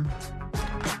arm.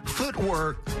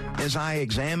 Footwork, as I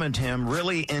examined him,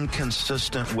 really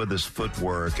inconsistent with his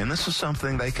footwork, and this is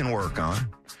something they can work on.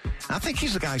 I think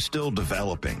he's a guy still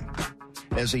developing.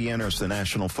 as he enters the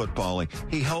National Football League.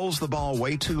 He holds the ball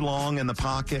way too long in the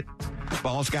pocket.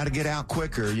 Ball's got to get out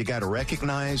quicker. You got to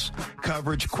recognize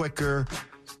coverage quicker.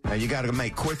 You got to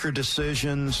make quicker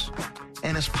decisions.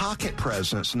 And his pocket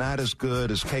presence, not as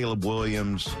good as Caleb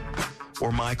Williams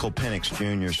or Michael Penix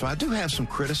Jr. So I do have some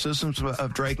criticisms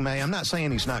of Drake May. I'm not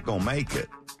saying he's not going to make it.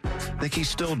 I think he's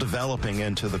still developing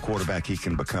into the quarterback he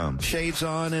can become. Shades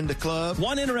on into club.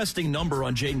 One interesting number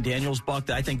on Jaden Daniels, Buck,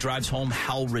 that I think drives home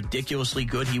how ridiculously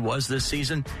good he was this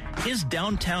season. His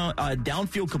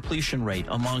downfield completion rate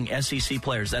among SEC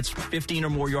players, that's 15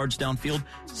 or more yards downfield,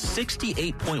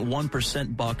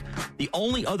 68.1%, Buck. The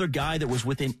only other guy that was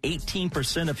within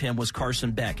 18% of him was Carson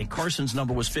Beck, and Carson's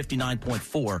number was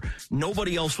 59.4.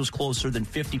 Nobody else was closer than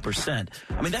 50%.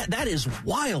 I mean, that is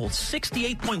wild.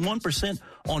 68.1%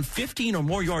 on 15 or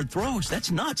more yard throws.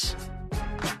 That's nuts.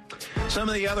 Some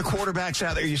of the other quarterbacks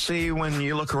out there you see when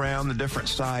you look around the different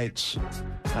sites,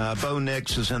 Bo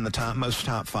Nix is in the most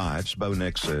top fives. Bo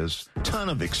Nix is. Ton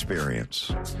of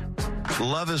experience.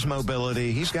 Love his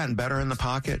mobility. He's gotten better in the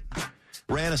pocket.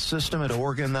 Ran a system at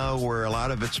Oregon, though, where a lot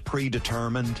of it's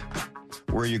predetermined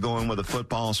where you're going with the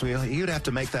football. So you'd have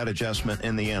to make that adjustment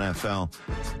in the NFL.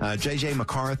 J.J.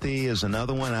 McCarthy is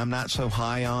another one I'm not so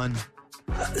high on.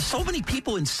 So many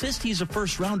people insist he's a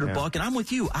first-rounder, yeah. Buck, and I'm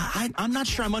with you. I'm not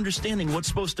sure I'm understanding what's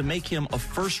supposed to make him a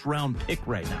first-round pick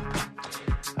right now.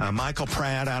 Michael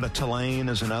Pratt out of Tulane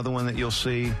is another one that you'll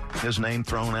see his name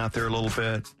thrown out there a little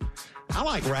bit. I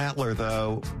like Rattler,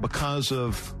 though, because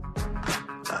of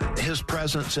his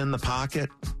presence in the pocket.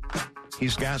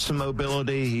 He's got some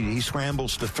mobility. He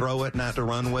scrambles to throw it, not to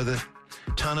run with it.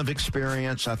 Ton of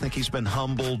experience. I think he's been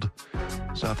humbled.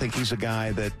 So I think he's a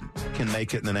guy that can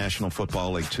make it in the National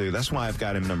Football League, too. That's why I've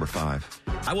got him number 5.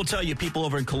 I will tell you, people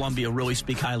over in Columbia really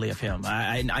speak highly of him.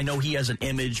 I know he has an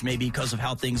image, maybe because of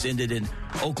how things ended in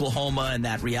Oklahoma and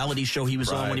that reality show he was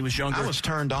on when he was younger. I was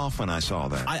turned off when I saw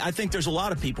that. I think there's a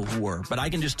lot of people who were, but I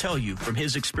can just tell you from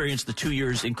his experience the 2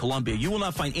 years in Columbia, you will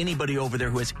not find anybody over there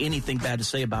who has anything bad to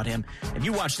say about him. If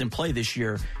you watched him play this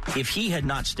year, if he had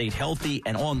not stayed healthy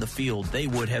and on the field, they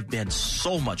would have been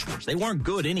so much worse. They weren't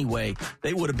good anyway.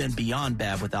 They would have been beyond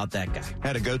bad without that guy.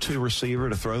 Had a go-to receiver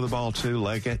to throw the ball to,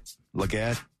 Leggett.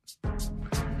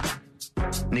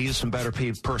 Needed some better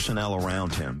personnel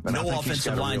around him. But no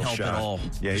offensive line help at all.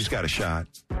 Yeah, he's got a shot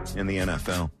in the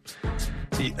NFL.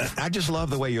 I just love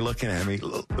the way you're looking at me.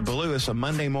 Belue, it's a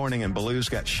Monday morning and Belue's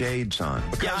got shades on.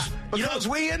 Because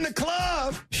we in the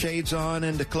club. Shades on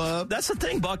in the club. That's the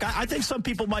thing, Buck. I think some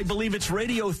people might believe it's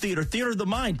radio theater of the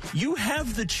mind. You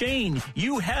have the chain.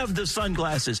 You have the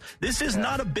sunglasses. This is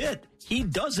not a bit. He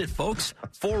does it, folks,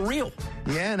 for real.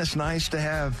 Yeah, and it's nice to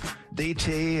have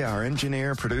DT, our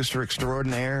engineer, producer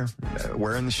extraordinaire,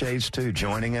 wearing the shades too,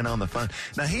 joining in on the fun.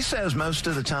 Now, he says most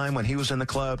of the time when he was in the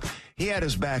club, he had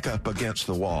his back up against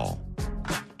the wall,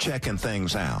 checking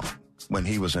things out when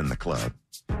he was in the club,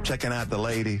 checking out the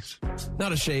ladies.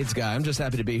 Not a shades guy. I'm just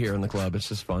happy to be here in the club. It's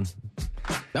just fun.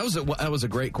 That was a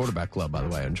great quarterback club, by the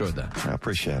way. I enjoyed that. I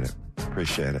appreciate it.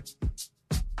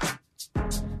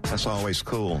 That's always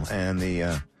cool. And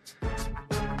the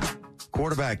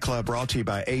Quarterback Club brought to you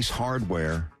by Ace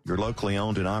Hardware, your locally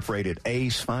owned and operated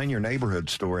Ace. Find your neighborhood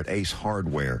store at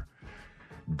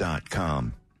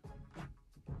acehardware.com.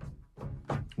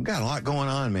 We've got a lot going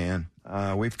on, man.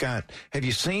 Have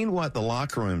you seen what the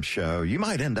Locker Room show? You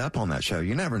might end up on that show.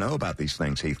 You never know about these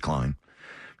things, Heath Klein.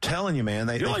 Telling you, man.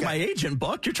 You're like my agent,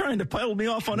 Buck. You're trying to pile me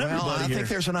off on everybody I here. think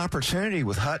there's an opportunity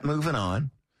with Hut moving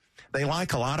on. They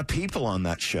like a lot of people on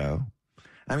that show.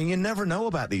 I mean, you never know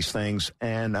about these things.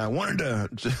 And I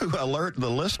wanted to alert the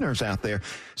listeners out there.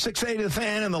 680 The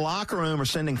Fan and the Locker Room are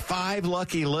sending 5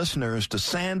 lucky listeners to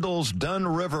Sandals, Dun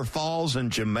River Falls in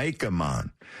Jamaica,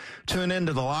 man. Tune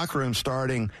into the Locker Room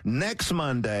starting next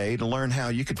Monday to learn how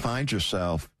you could find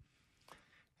yourself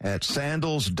at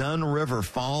Sandals, Dun River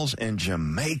Falls in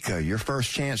Jamaica. Your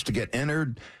first chance to get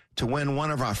entered to win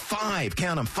one of our 5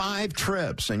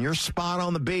 trips, and your spot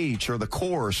on the beach or the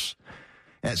course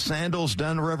at Sandals,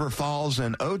 Dun River Falls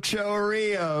in Ocho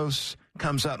Rios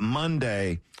comes up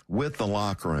Monday with the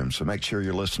Locker Room. So make sure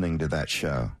you're listening to that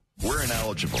show. We're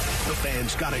ineligible. The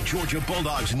Fan's got a Georgia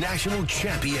Bulldogs national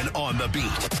champion on the beat.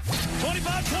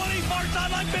 25-20, far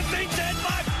sideline, 15,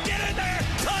 10-5, get in there,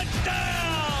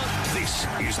 touchdown! This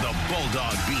is the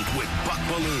Bulldog Beat with Buck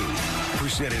Belue,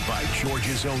 presented by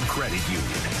Georgia's own credit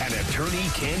union and attorney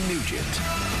Ken Nugent.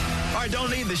 All right,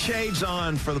 don't need the shades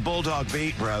on for the Bulldog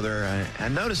Beat, brother. I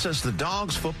noticed this, the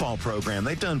Dogs football program,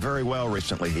 they've done very well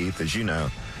recently, Heath, as you know.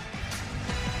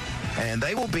 And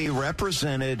they will be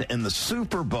represented in the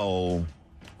Super Bowl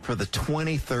for the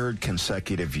 23rd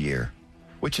consecutive year.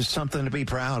 which is something to be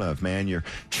proud of, man. You're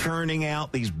churning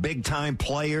out these big-time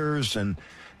players, and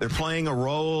they're playing a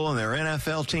role in their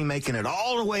NFL team, making it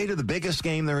all the way to the biggest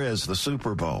game there is, the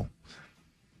Super Bowl.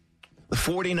 The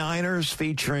 49ers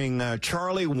featuring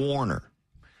Charlie Warner.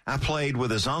 I played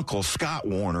with his uncle, Scott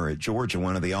Warner, at Georgia,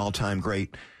 one of the all-time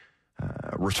great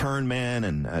return men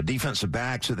and defensive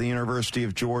backs at the University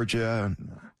of Georgia.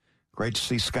 Great to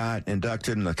see Scott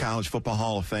inducted in the College Football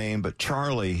Hall of Fame. But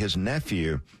Charlie, his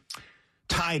nephew,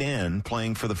 tight end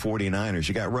playing for the 49ers.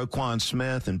 You got Roquan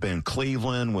Smith and Ben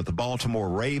Cleveland with the Baltimore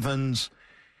Ravens.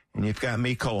 And you've got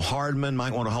Mecole Hardman.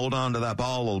 Might want to hold on to that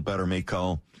ball a little better,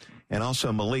 Mecole. And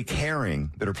also Malik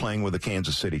Herring that are playing with the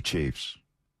Kansas City Chiefs.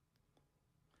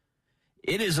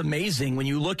 It is amazing when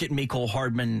you look at Mecole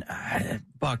Hardman,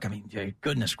 Buck. I mean,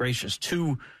 goodness gracious,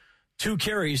 two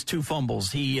carries, 2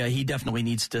 fumbles. He definitely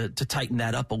needs to tighten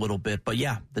that up a little bit. But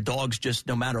yeah, the Dogs, just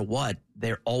no matter what,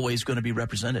 they're always going to be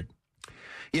represented.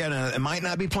 Yeah, no, it might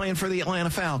not be playing for the Atlanta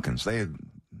Falcons. They've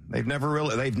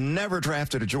never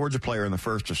drafted a Georgia player in the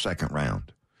first or second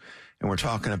round. And we're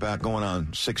talking about going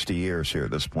on 60 years here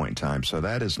at this point in time. So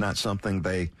that is not something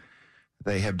they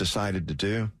have decided to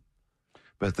do.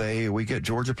 But we get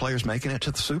Georgia players making it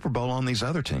to the Super Bowl on these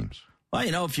other teams.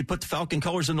 Well, if you put the Falcon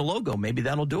colors in the logo, maybe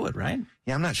that'll do it, right?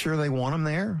 Yeah, I'm not sure they want them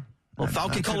there. Well,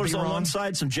 Falcon colors on one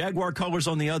side, some Jaguar colors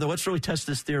on the other. Let's really test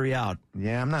this theory out.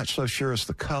 Yeah, I'm not so sure it's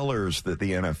the colors that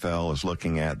the NFL is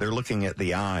looking at. They're looking at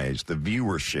the eyes, the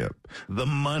viewership, the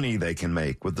money they can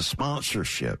make with the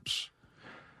sponsorships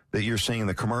that you're seeing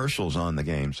the commercials on the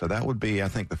game. So that would be, I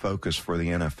think, the focus for the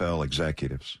NFL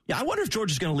executives. Yeah, I wonder if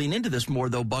Georgia's going to lean into this more,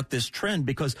 though, Buck, this trend,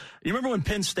 because you remember when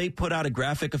Penn State put out a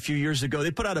graphic a few years ago?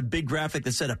 They put out a big graphic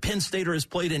that said a Penn Stater has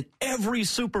played in every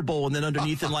Super Bowl, and then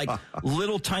underneath in like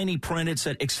little tiny print it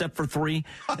said, except for 3.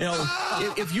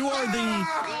 If you are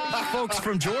the folks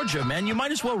from Georgia, man, you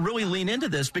might as well really lean into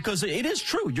this, because it is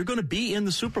true. You're going to be in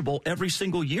the Super Bowl every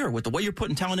single year. With the way you're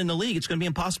putting talent in the league, it's going to be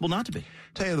impossible not to be.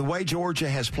 Tell you, the way Georgia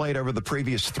has played over the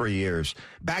previous 3 years,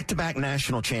 back-to-back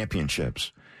national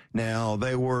championships. Now,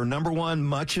 they were number 1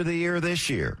 much of the year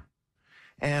this year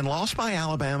and lost by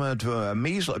Alabama to a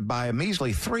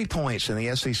measly 3 points in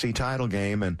the SEC title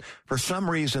game. And for some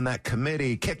reason, that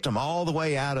committee kicked them all the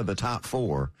way out of the top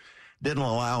 4, didn't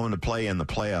allow them to play in the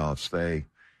playoffs. They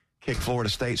kicked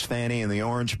Florida State's Fanny in the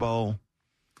Orange Bowl.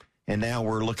 And now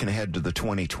we're looking ahead to the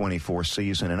 2024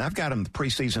 season. And I've got them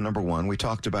preseason number 1. We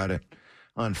talked about it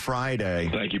on Friday.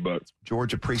 Thank you, Buck.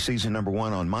 Georgia preseason number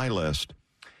 1 on my list.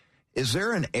 Is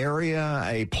there an area,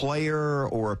 a player,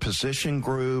 or a position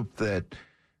group that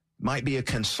might be a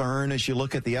concern as you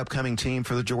look at the upcoming team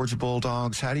for the Georgia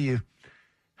Bulldogs? How do you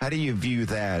view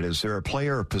that? Is there a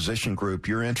player or position group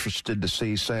you're interested to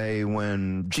see, say,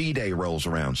 when G-Day rolls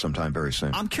around sometime very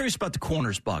soon? I'm curious about the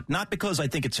corners, Buck, not because I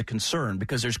think it's a concern,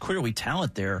 because there's clearly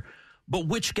talent there, but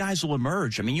which guys will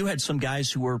emerge? I mean, you had some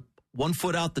guys who were 1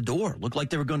 foot out the door, looked like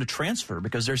they were going to transfer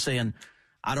because they're saying,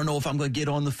 I don't know if I'm going to get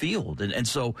on the field. And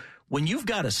so when you've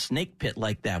got a snake pit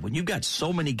like that, when you've got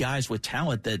so many guys with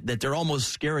talent that they're almost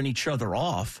scaring each other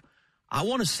off, I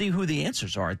want to see who the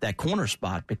answers are at that corner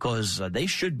spot, because they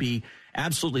should be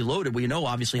absolutely loaded. We know,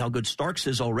 obviously, how good Starks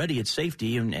is already at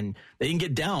safety, and they didn't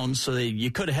get down, so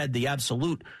you could have had the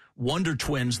absolute wonder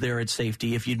twins there at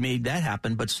safety if you'd made that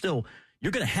happen. But still,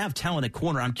 you're going to have talent at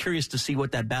corner. I'm curious to see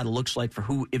what that battle looks like for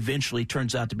who eventually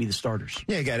turns out to be the starters.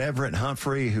 Yeah, you got Everett and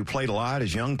Humphrey, who played a lot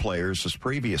as young players this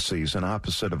previous season,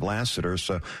 opposite of Lassiter.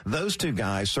 So those 2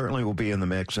 guys certainly will be in the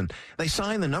mix. And they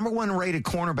signed the number 1 rated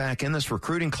cornerback in this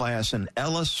recruiting class, in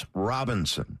Ellis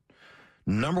Robinson.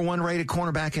 Number 1 rated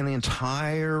cornerback in the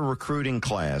entire recruiting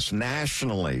class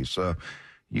nationally. So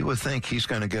you would think he's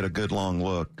going to get a good long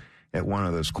look at one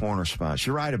of those corner spots.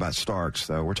 You're right about Starks,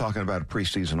 though. We're talking about a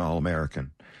preseason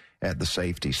All-American at the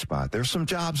safety spot. There's some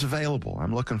jobs available.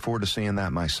 I'm looking forward to seeing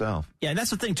that myself. Yeah, and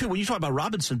that's the thing, too. When you talk about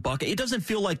Robinson, Buck, it doesn't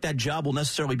feel like that job will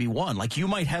necessarily be won. Like, you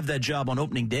might have that job on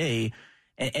opening day,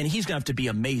 and he's going to have to be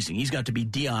amazing. He's going to be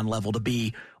Dion level to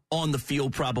be on the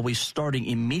field, probably starting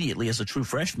immediately as a true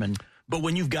freshman. But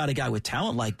when you've got a guy with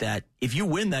talent like that, if you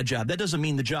win that job, that doesn't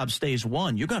mean the job stays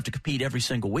won. You're going to have to compete every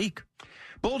single week.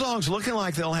 Bulldogs looking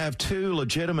like they'll have 2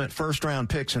 legitimate first-round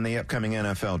picks in the upcoming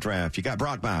NFL draft. You got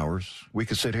Brock Bowers. We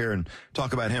could sit here and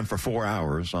talk about him for 4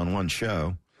 hours on one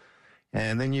show.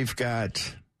 And then you've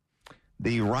got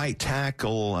the right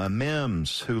tackle,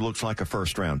 Mims, who looks like a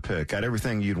first-round pick. Got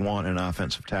everything you'd want in an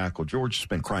offensive tackle. George's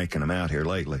been cranking him out here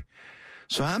lately.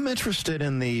 So I'm interested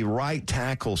in the right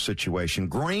tackle situation.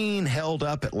 Green held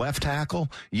up at left tackle,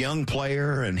 young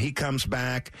player, and he comes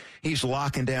back. He's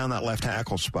locking down that left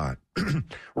tackle spot.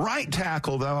 Right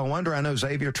tackle, though, I know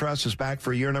Xavier Truss is back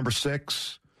for year number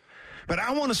 6. But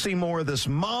I want to see more of this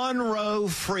Monroe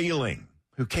Freeling,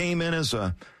 who came in as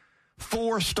a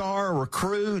 4-star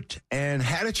recruit and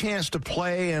had a chance to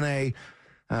play in a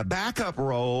backup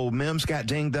role. Mims got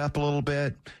dinged up a little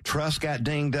bit. Truss got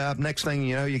dinged up. Next thing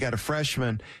you know, you got a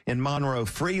freshman in Monroe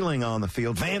Freeling on the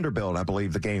field. Vanderbilt, I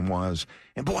believe the game was.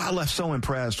 And, boy, I left so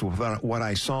impressed with what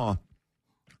I saw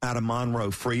out of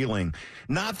Monroe Freeling.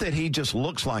 Not that he just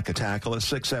looks like a tackle at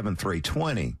 6'7",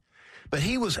 320, but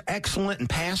he was excellent in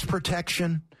pass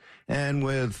protection. And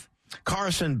with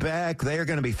Carson Beck, they're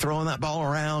going to be throwing that ball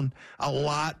around a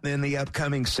lot in the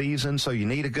upcoming season, so you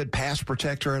need a good pass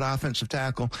protector at offensive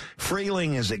tackle.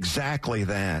 Freeling is exactly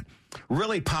that.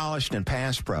 Really polished in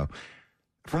pass pro.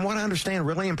 From what I understand,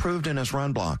 really improved in his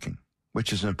run blocking,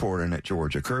 which is important at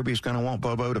Georgia. Kirby's going to want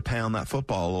Bobo to pound that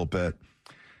football a little bit.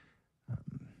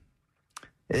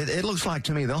 It looks like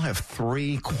to me they'll have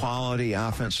 3 quality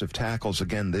offensive tackles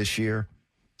again this year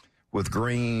with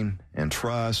Green and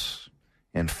Truss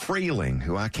and Freeling,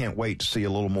 who I can't wait to see a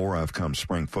little more of come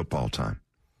spring football time.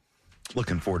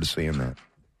 Looking forward to seeing that.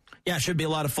 Yeah, it should be a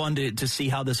lot of fun to see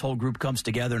how this whole group comes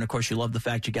together. And, of course, you love the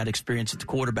fact you got experience at the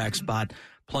quarterback spot.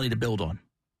 Plenty to build on.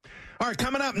 All right,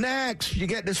 coming up next, you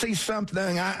get to see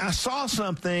something. I saw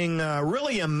something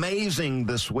really amazing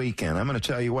this weekend. I'm going to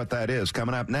tell you what that is.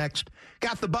 Coming up next,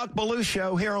 got the Buck Belue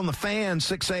Show here on the Fan,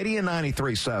 680 and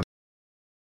 93.7.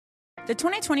 The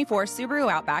 2024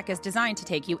 Subaru Outback is designed to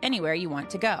take you anywhere you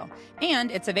want to go. And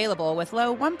it's available with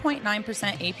low 1.9%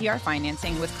 APR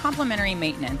financing with complimentary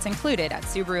maintenance included at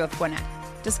Subaru of Gwinnett.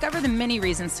 Discover the many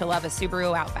reasons to love a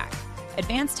Subaru Outback.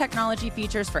 Advanced technology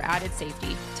features for added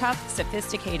safety, tough,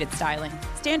 sophisticated styling,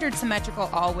 standard symmetrical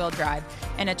all-wheel drive,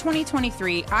 and a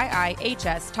 2023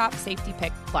 IIHS Top Safety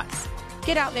Pick Plus.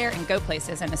 Get out there and go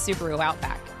places in a Subaru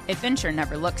Outback. Adventure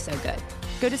never looks so good.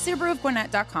 Go to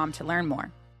SubaruofGwinnett.com to learn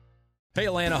more. Hey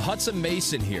Atlanta, Hudson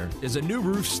Mason here. Is a new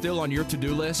roof still on your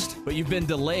to-do list, but you've been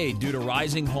delayed due to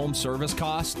rising home service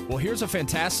costs? Well, here's a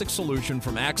fantastic solution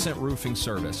from Accent Roofing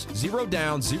Service. 0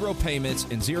 down, 0 payments,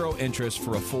 and 0 interest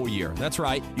for a full year. That's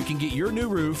right, you can get your new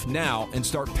roof now and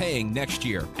start paying next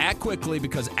year. Act quickly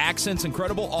because Accent's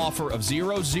incredible offer of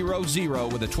 000 with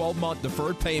a 12-month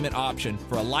deferred payment option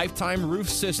for a lifetime roof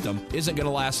system isn't going to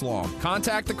last long.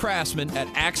 Contact the craftsman at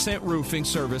Accent Roofing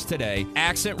Service today,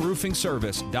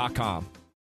 accentroofingservice.com.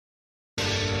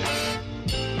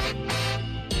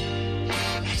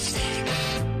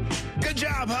 Good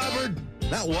job, Hubbard.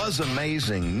 That was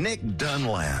amazing. Nick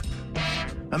Dunlap.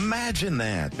 Imagine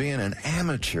that, being an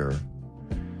amateur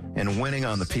and winning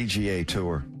on the PGA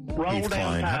Tour. Heath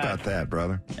Klein, how about that,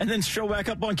 brother? And then show back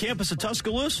up on campus at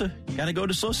Tuscaloosa. Got to go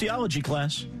to sociology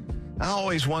class. I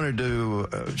always wanted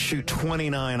to shoot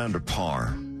 29 under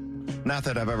par. Not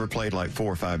that I've ever played like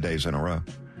 4 or 5 days in a row.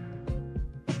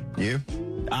 You?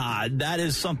 That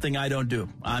is something I don't do.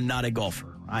 I'm not a golfer.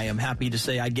 I am happy to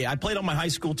say I played on my high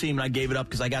school team, and I gave it up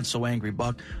because I got so angry,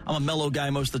 Buck. I'm a mellow guy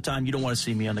most of the time. You don't want to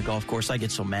see me on the golf course. I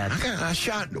get so mad. I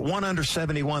shot 1 under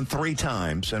 71 3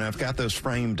 times, and I've got those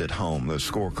framed at home, those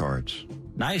scorecards.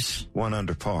 Nice. 1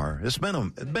 under par. It's been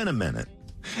a minute.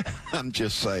 I'm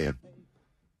just saying.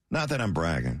 Not that I'm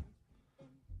bragging.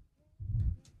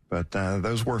 But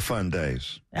those were fun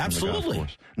days. Absolutely.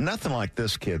 Nothing like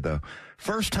this kid, though.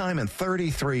 First time in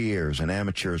 33 years an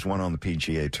amateur's won on the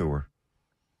PGA Tour.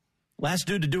 Last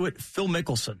dude to do it, Phil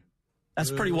Mickelson.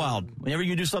 That's pretty wild. Whenever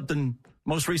you do something,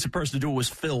 most recent person to do it was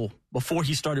Phil before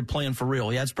he started playing for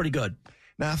real. Yeah, it's pretty good.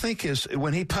 Now, I think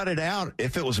when he putted out,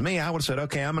 if it was me, I would have said,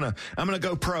 okay, I'm gonna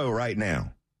go pro right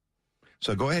now.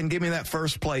 So go ahead and give me that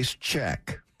first place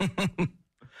check.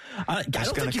 I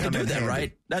don't think you can do that,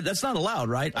 right? That's not allowed,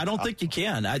 right? I don't think you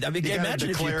can. I mean,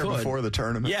 imagine if you could. Before the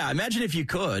tournament. Yeah, imagine if you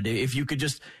could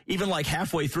just, even like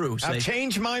halfway through, say, I've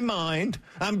changed my mind.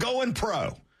 I'm going pro.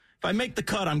 If I make the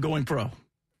cut, I'm going pro. All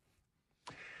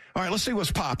right, let's see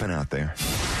what's popping out there.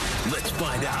 Let's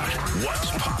find out what's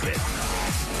popping.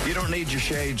 You don't need your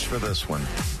shades for this one.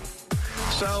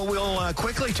 So we'll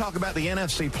quickly talk about the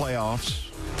NFC playoffs,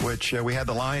 which we had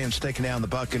the Lions taking down the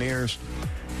Buccaneers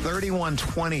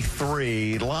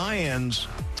 31-23. Lions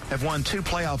have won 2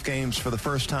 playoff games for the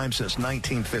first time since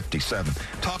 1957.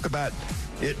 Talk about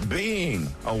it being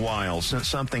a while since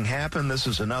something happened. This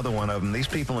is another one of them. These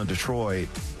people in Detroit,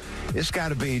 it's got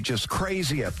to be just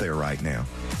crazy up there right now.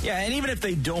 Yeah, and even if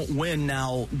they don't win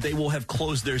now, they will have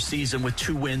closed their season with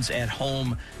 2 wins at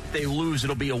home. If they lose,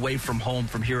 it'll be away from home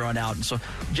from here on out. And so,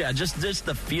 yeah, just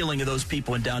the feeling of those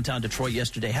people in downtown Detroit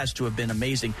yesterday has to have been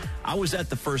amazing. I was at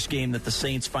the first game that the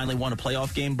Saints finally won a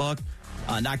playoff game, Buck.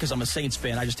 Not because I'm a Saints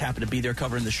fan. I just happened to be there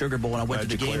covering the Sugar Bowl when I went to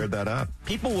the game. Cleared that up.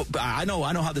 People, I know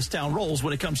how this town rolls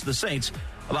when it comes to the Saints.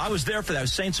 I was there for that.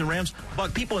 Saints and Rams.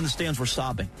 But people in the stands were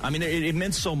sobbing. I mean, it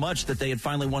meant so much that they had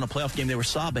finally won a playoff game. They were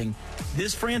sobbing.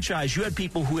 This franchise, you had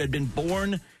people who had been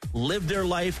born, lived their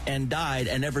life, and died,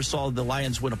 and never saw the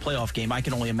Lions win a playoff game. I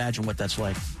can only imagine what that's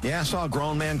like. Yeah, I saw a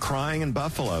grown man crying in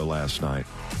Buffalo last night.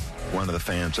 One of the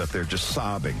fans up there just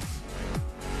sobbing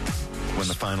when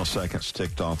the final seconds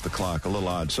ticked off the clock. A little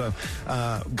odd. So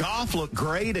Goff looked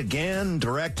great again,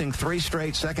 directing 3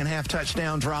 straight second-half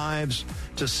touchdown drives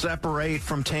to separate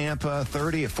from Tampa,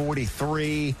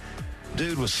 30-43.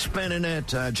 Dude was spinning it.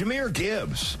 Jahmyr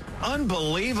Gibbs,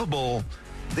 unbelievable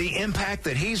the impact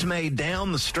that he's made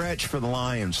down the stretch for the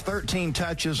Lions. 13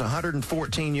 touches,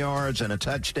 114 yards, and a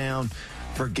touchdown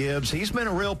for Gibbs. He's been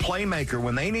a real playmaker.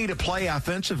 When they need a play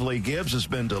offensively, Gibbs has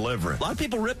been delivering. A lot of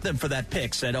people ripped them for that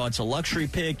pick, said, it's a luxury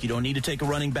pick. You don't need to take a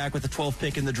running back with the 12th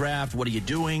pick in the draft. What are you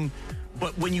doing?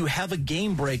 But when you have a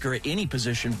game breaker at any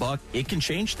position, Buck, it can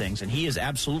change things, and he is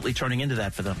absolutely turning into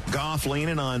that for them. Goff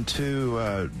leaning on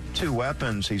two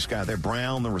weapons he's got there.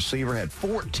 Brown, the receiver, had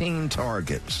 14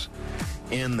 targets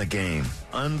in the game.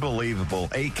 Unbelievable.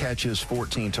 8 catches,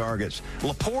 14 targets.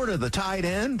 Laporta, the tight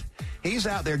end, he's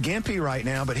out there gimpy right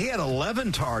now, but he had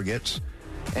 11 targets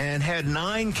and had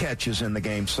 9 catches in the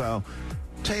game. So,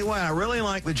 tell you what, I really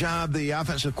like the job the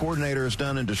offensive coordinator has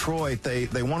done in Detroit. They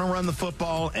want to run the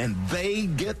football, and they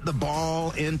get the ball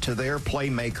into their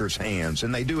playmakers' hands,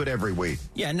 and they do it every week.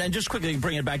 Yeah, and just quickly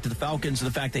bring it back to the Falcons and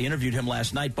the fact they interviewed him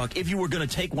last night, Buck. If you were going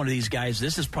to take one of these guys,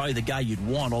 this is probably the guy you'd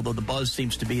want, although the buzz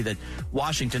seems to be that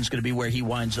Washington's going to be where he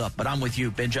winds up. But I'm with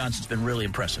you. Ben Johnson's been really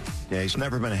impressive. Yeah, he's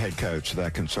never been a head coach, so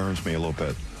that concerns me a little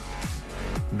bit.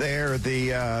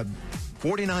 The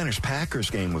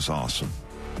 49ers-Packers game was awesome.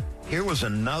 Here was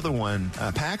another one.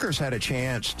 Packers had a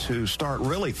chance to start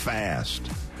really fast,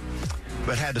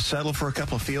 but had to settle for a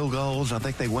couple of field goals. I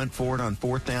think they went for it on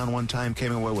 4th down one time,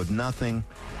 came away with nothing.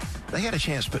 They had a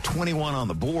chance to put 21 on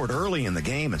the board early in the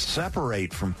game and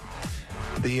separate from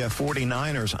the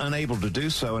 49ers, unable to do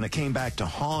so, and it came back to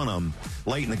haunt them.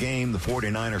 Late in the game, the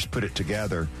 49ers put it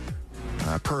together.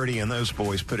 Purdy and those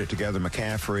boys put it together,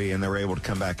 McCaffrey, and they were able to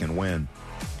come back and win.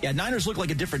 Yeah, Niners look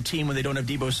like a different team when they don't have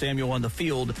Deebo Samuel on the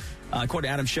field. According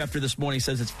to Adam Schefter this morning, he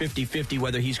says it's 50-50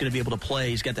 whether he's going to be able to play.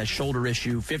 He's got that shoulder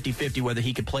issue, 50-50 whether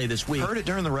he could play this week. Heard it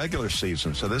during the regular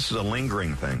season, so this is a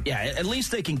lingering thing. Yeah, at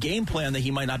least they can game plan that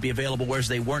he might not be available, whereas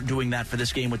they weren't doing that for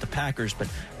this game with the Packers, but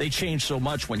they changed so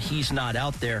much when he's not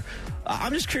out there.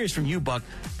 I'm just curious from you, Buck.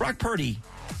 Brock Purdy,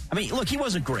 I mean, look, he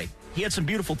wasn't great. He had some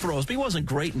beautiful throws, but he wasn't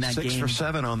great in that game. 6 for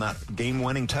 7 on that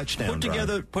game-winning touchdown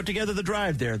Put together the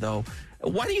drive there, though.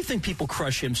 Why do you think people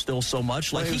crush him still so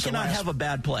much? Like, he cannot have a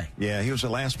bad play. Yeah, he was the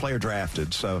last player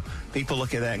drafted, so people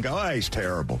look at that and go, he's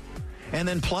terrible. And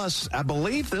then plus, I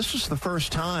believe this was the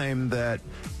first time that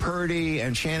Purdy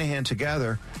and Shanahan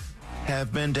together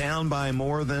have been down by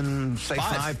more than, say,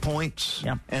 5 points,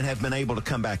 and have been able to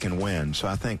come back and win. So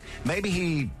I think maybe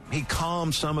he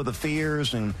calmed some of the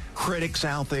fears and critics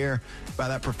out there by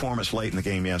that performance late in the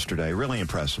game yesterday. Really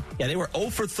impressive. Yeah, they were 0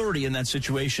 for 30 in that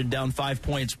situation, down 5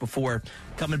 points before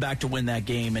coming back to win that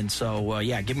game. And so,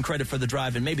 give him credit for the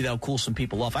drive, and maybe that'll cool some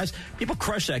people off. People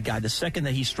crush that guy the second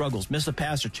that he struggles, miss a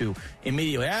pass or two,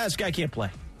 immediately, this guy can't play.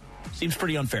 Seems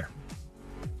pretty unfair.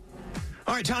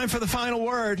 All right, time for the final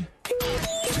word.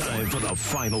 Time for the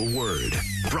final word.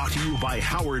 Brought to you by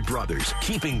Howard Brothers,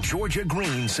 keeping Georgia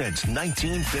green since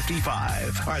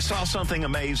 1955. All right, saw something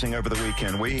amazing over the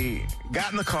weekend. We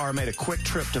got in the car, made a quick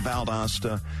trip to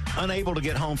Valdosta, unable to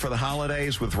get home for the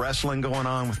holidays with wrestling going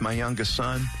on with my youngest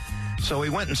son. So we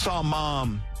went and saw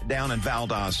Mom down in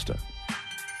Valdosta.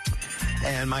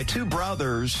 And my 2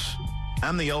 brothers,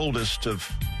 I'm the oldest of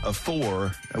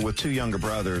 4 with 2 younger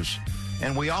brothers,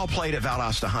 and we all played at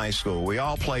Valdosta High School. We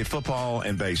all played football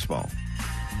and baseball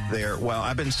there. Well,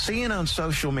 I've been seeing on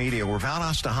social media where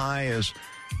Valdosta High is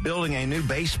building a new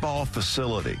baseball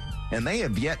facility, and they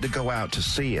have yet to go out to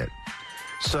see it.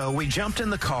 So we jumped in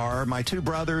the car, my 2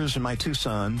 brothers and my 2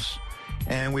 sons,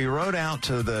 and we rode out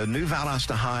to the new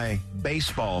Valdosta High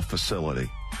baseball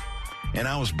facility, and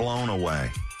I was blown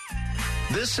away.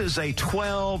 This is a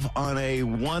 12 on a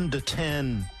 1 to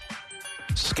 10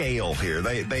 scale here.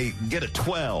 They get a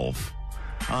 12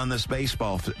 on this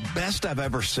baseball. Best I've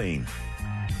ever seen.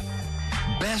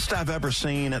 Best I've ever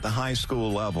seen at the high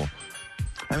school level.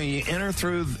 I mean, you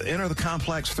enter the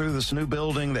complex through this new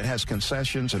building that has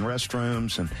concessions and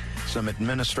restrooms and some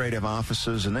administrative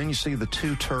offices, and then you see the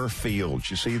 2 turf fields.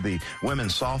 You see the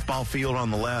women's softball field on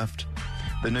the left,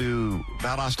 the new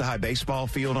Valdosta High baseball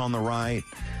field on the right,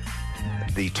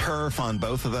 the turf on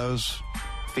both of those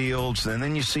fields, and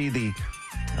then you see the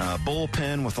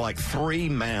bullpen with like 3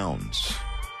 mounds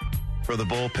for the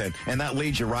bullpen. And that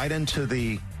leads you right into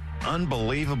the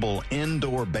unbelievable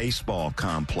indoor baseball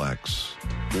complex.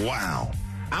 Wow.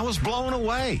 I was blown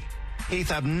away.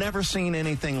 Heath, I've never seen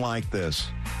anything like this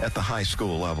at the high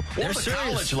school level. Or the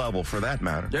college level, for that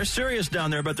matter. They're serious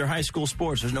down there about their high school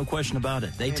sports. There's no question about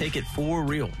it. They take it for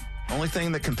real. Only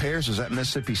thing that compares is that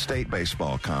Mississippi State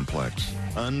baseball complex.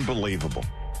 Unbelievable.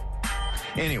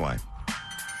 Anyway,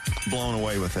 blown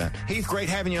away with that. Heath, great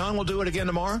having you on. We'll do it again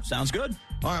tomorrow. Sounds good.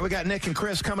 All right, we got Nick and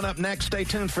Chris coming up next. Stay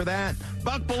tuned for that.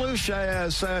 Buck Belue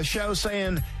show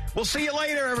saying, we'll see you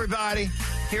later, everybody,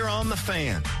 here on The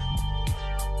Fan.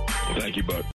 Thank you,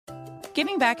 Buck.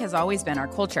 Giving back has always been our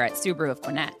culture at Subaru of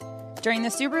Gwinnett. During the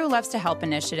Subaru Loves to Help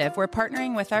initiative, we're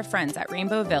partnering with our friends at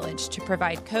Rainbow Village to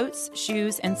provide coats,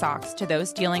 shoes, and socks to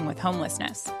those dealing with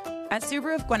homelessness. At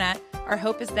Subaru of Gwinnett, our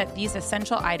hope is that these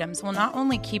essential items will not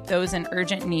only keep those in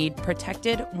urgent need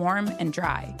protected, warm, and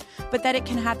dry, but that it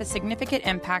can have a significant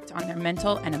impact on their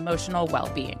mental and emotional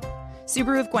well-being.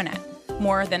 Subaru of Gwinnett,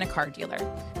 more than a car dealer.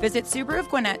 Visit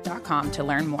SubaruofGwinnett.com to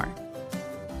learn more.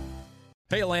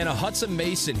 Hey Atlanta, Hudson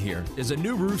Mason here. Is a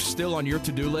new roof still on your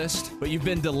to-do list, but you've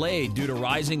been delayed due to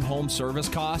rising home service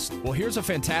costs? Well, here's a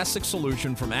fantastic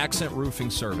solution from Accent Roofing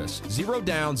Service. 0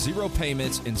 down, 0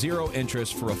 payments, and 0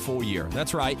 interest for a full year.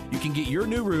 That's right. You can get your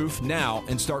new roof now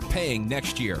and start paying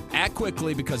next year. Act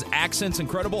quickly because Accent's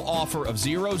incredible offer of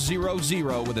 000 with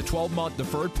a 12-month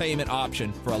deferred payment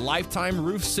option for a lifetime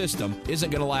roof system isn't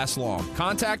going to last long.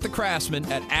 Contact the craftsman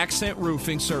at Accent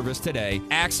Roofing Service today,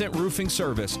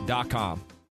 accentroofingservice.com.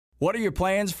 What are your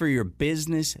plans for your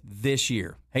business this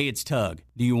year? Hey, it's Tug.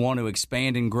 Do you want to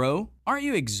expand and grow? Aren't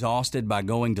you exhausted by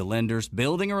going to lenders,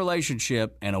 building a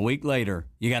relationship, and a week later,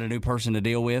 you got a new person to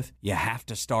deal with? You have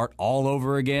to start all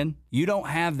over again? You don't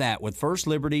have that with First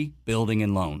Liberty Building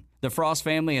and Loan. The Frost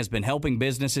family has been helping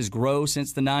businesses grow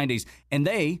since the 90s, and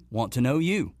they want to know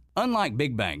you. Unlike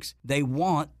big banks, they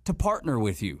want to partner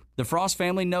with you. The Frost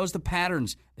family knows the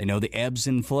patterns. They know the ebbs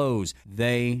and flows.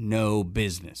 They know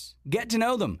business. Get to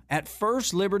know them at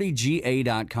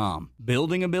FirstLibertyGA.com.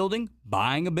 Building a building,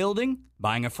 buying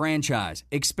a franchise,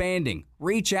 expanding.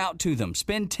 Reach out to them.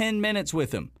 Spend 10 minutes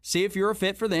with them. See if you're a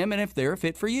fit for them and if they're a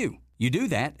fit for you. You do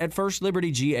that at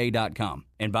FirstLibertyGA.com.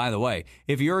 And by the way,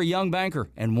 if you're a young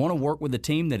banker and want to work with a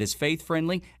team that is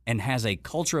faith-friendly and has a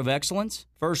culture of excellence,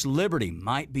 First Liberty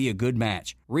might be a good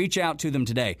match. Reach out to them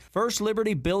today. First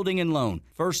Liberty Building and Loan.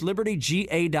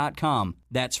 FirstLibertyGA.com.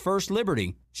 That's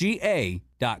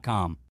FirstLibertyGA.com.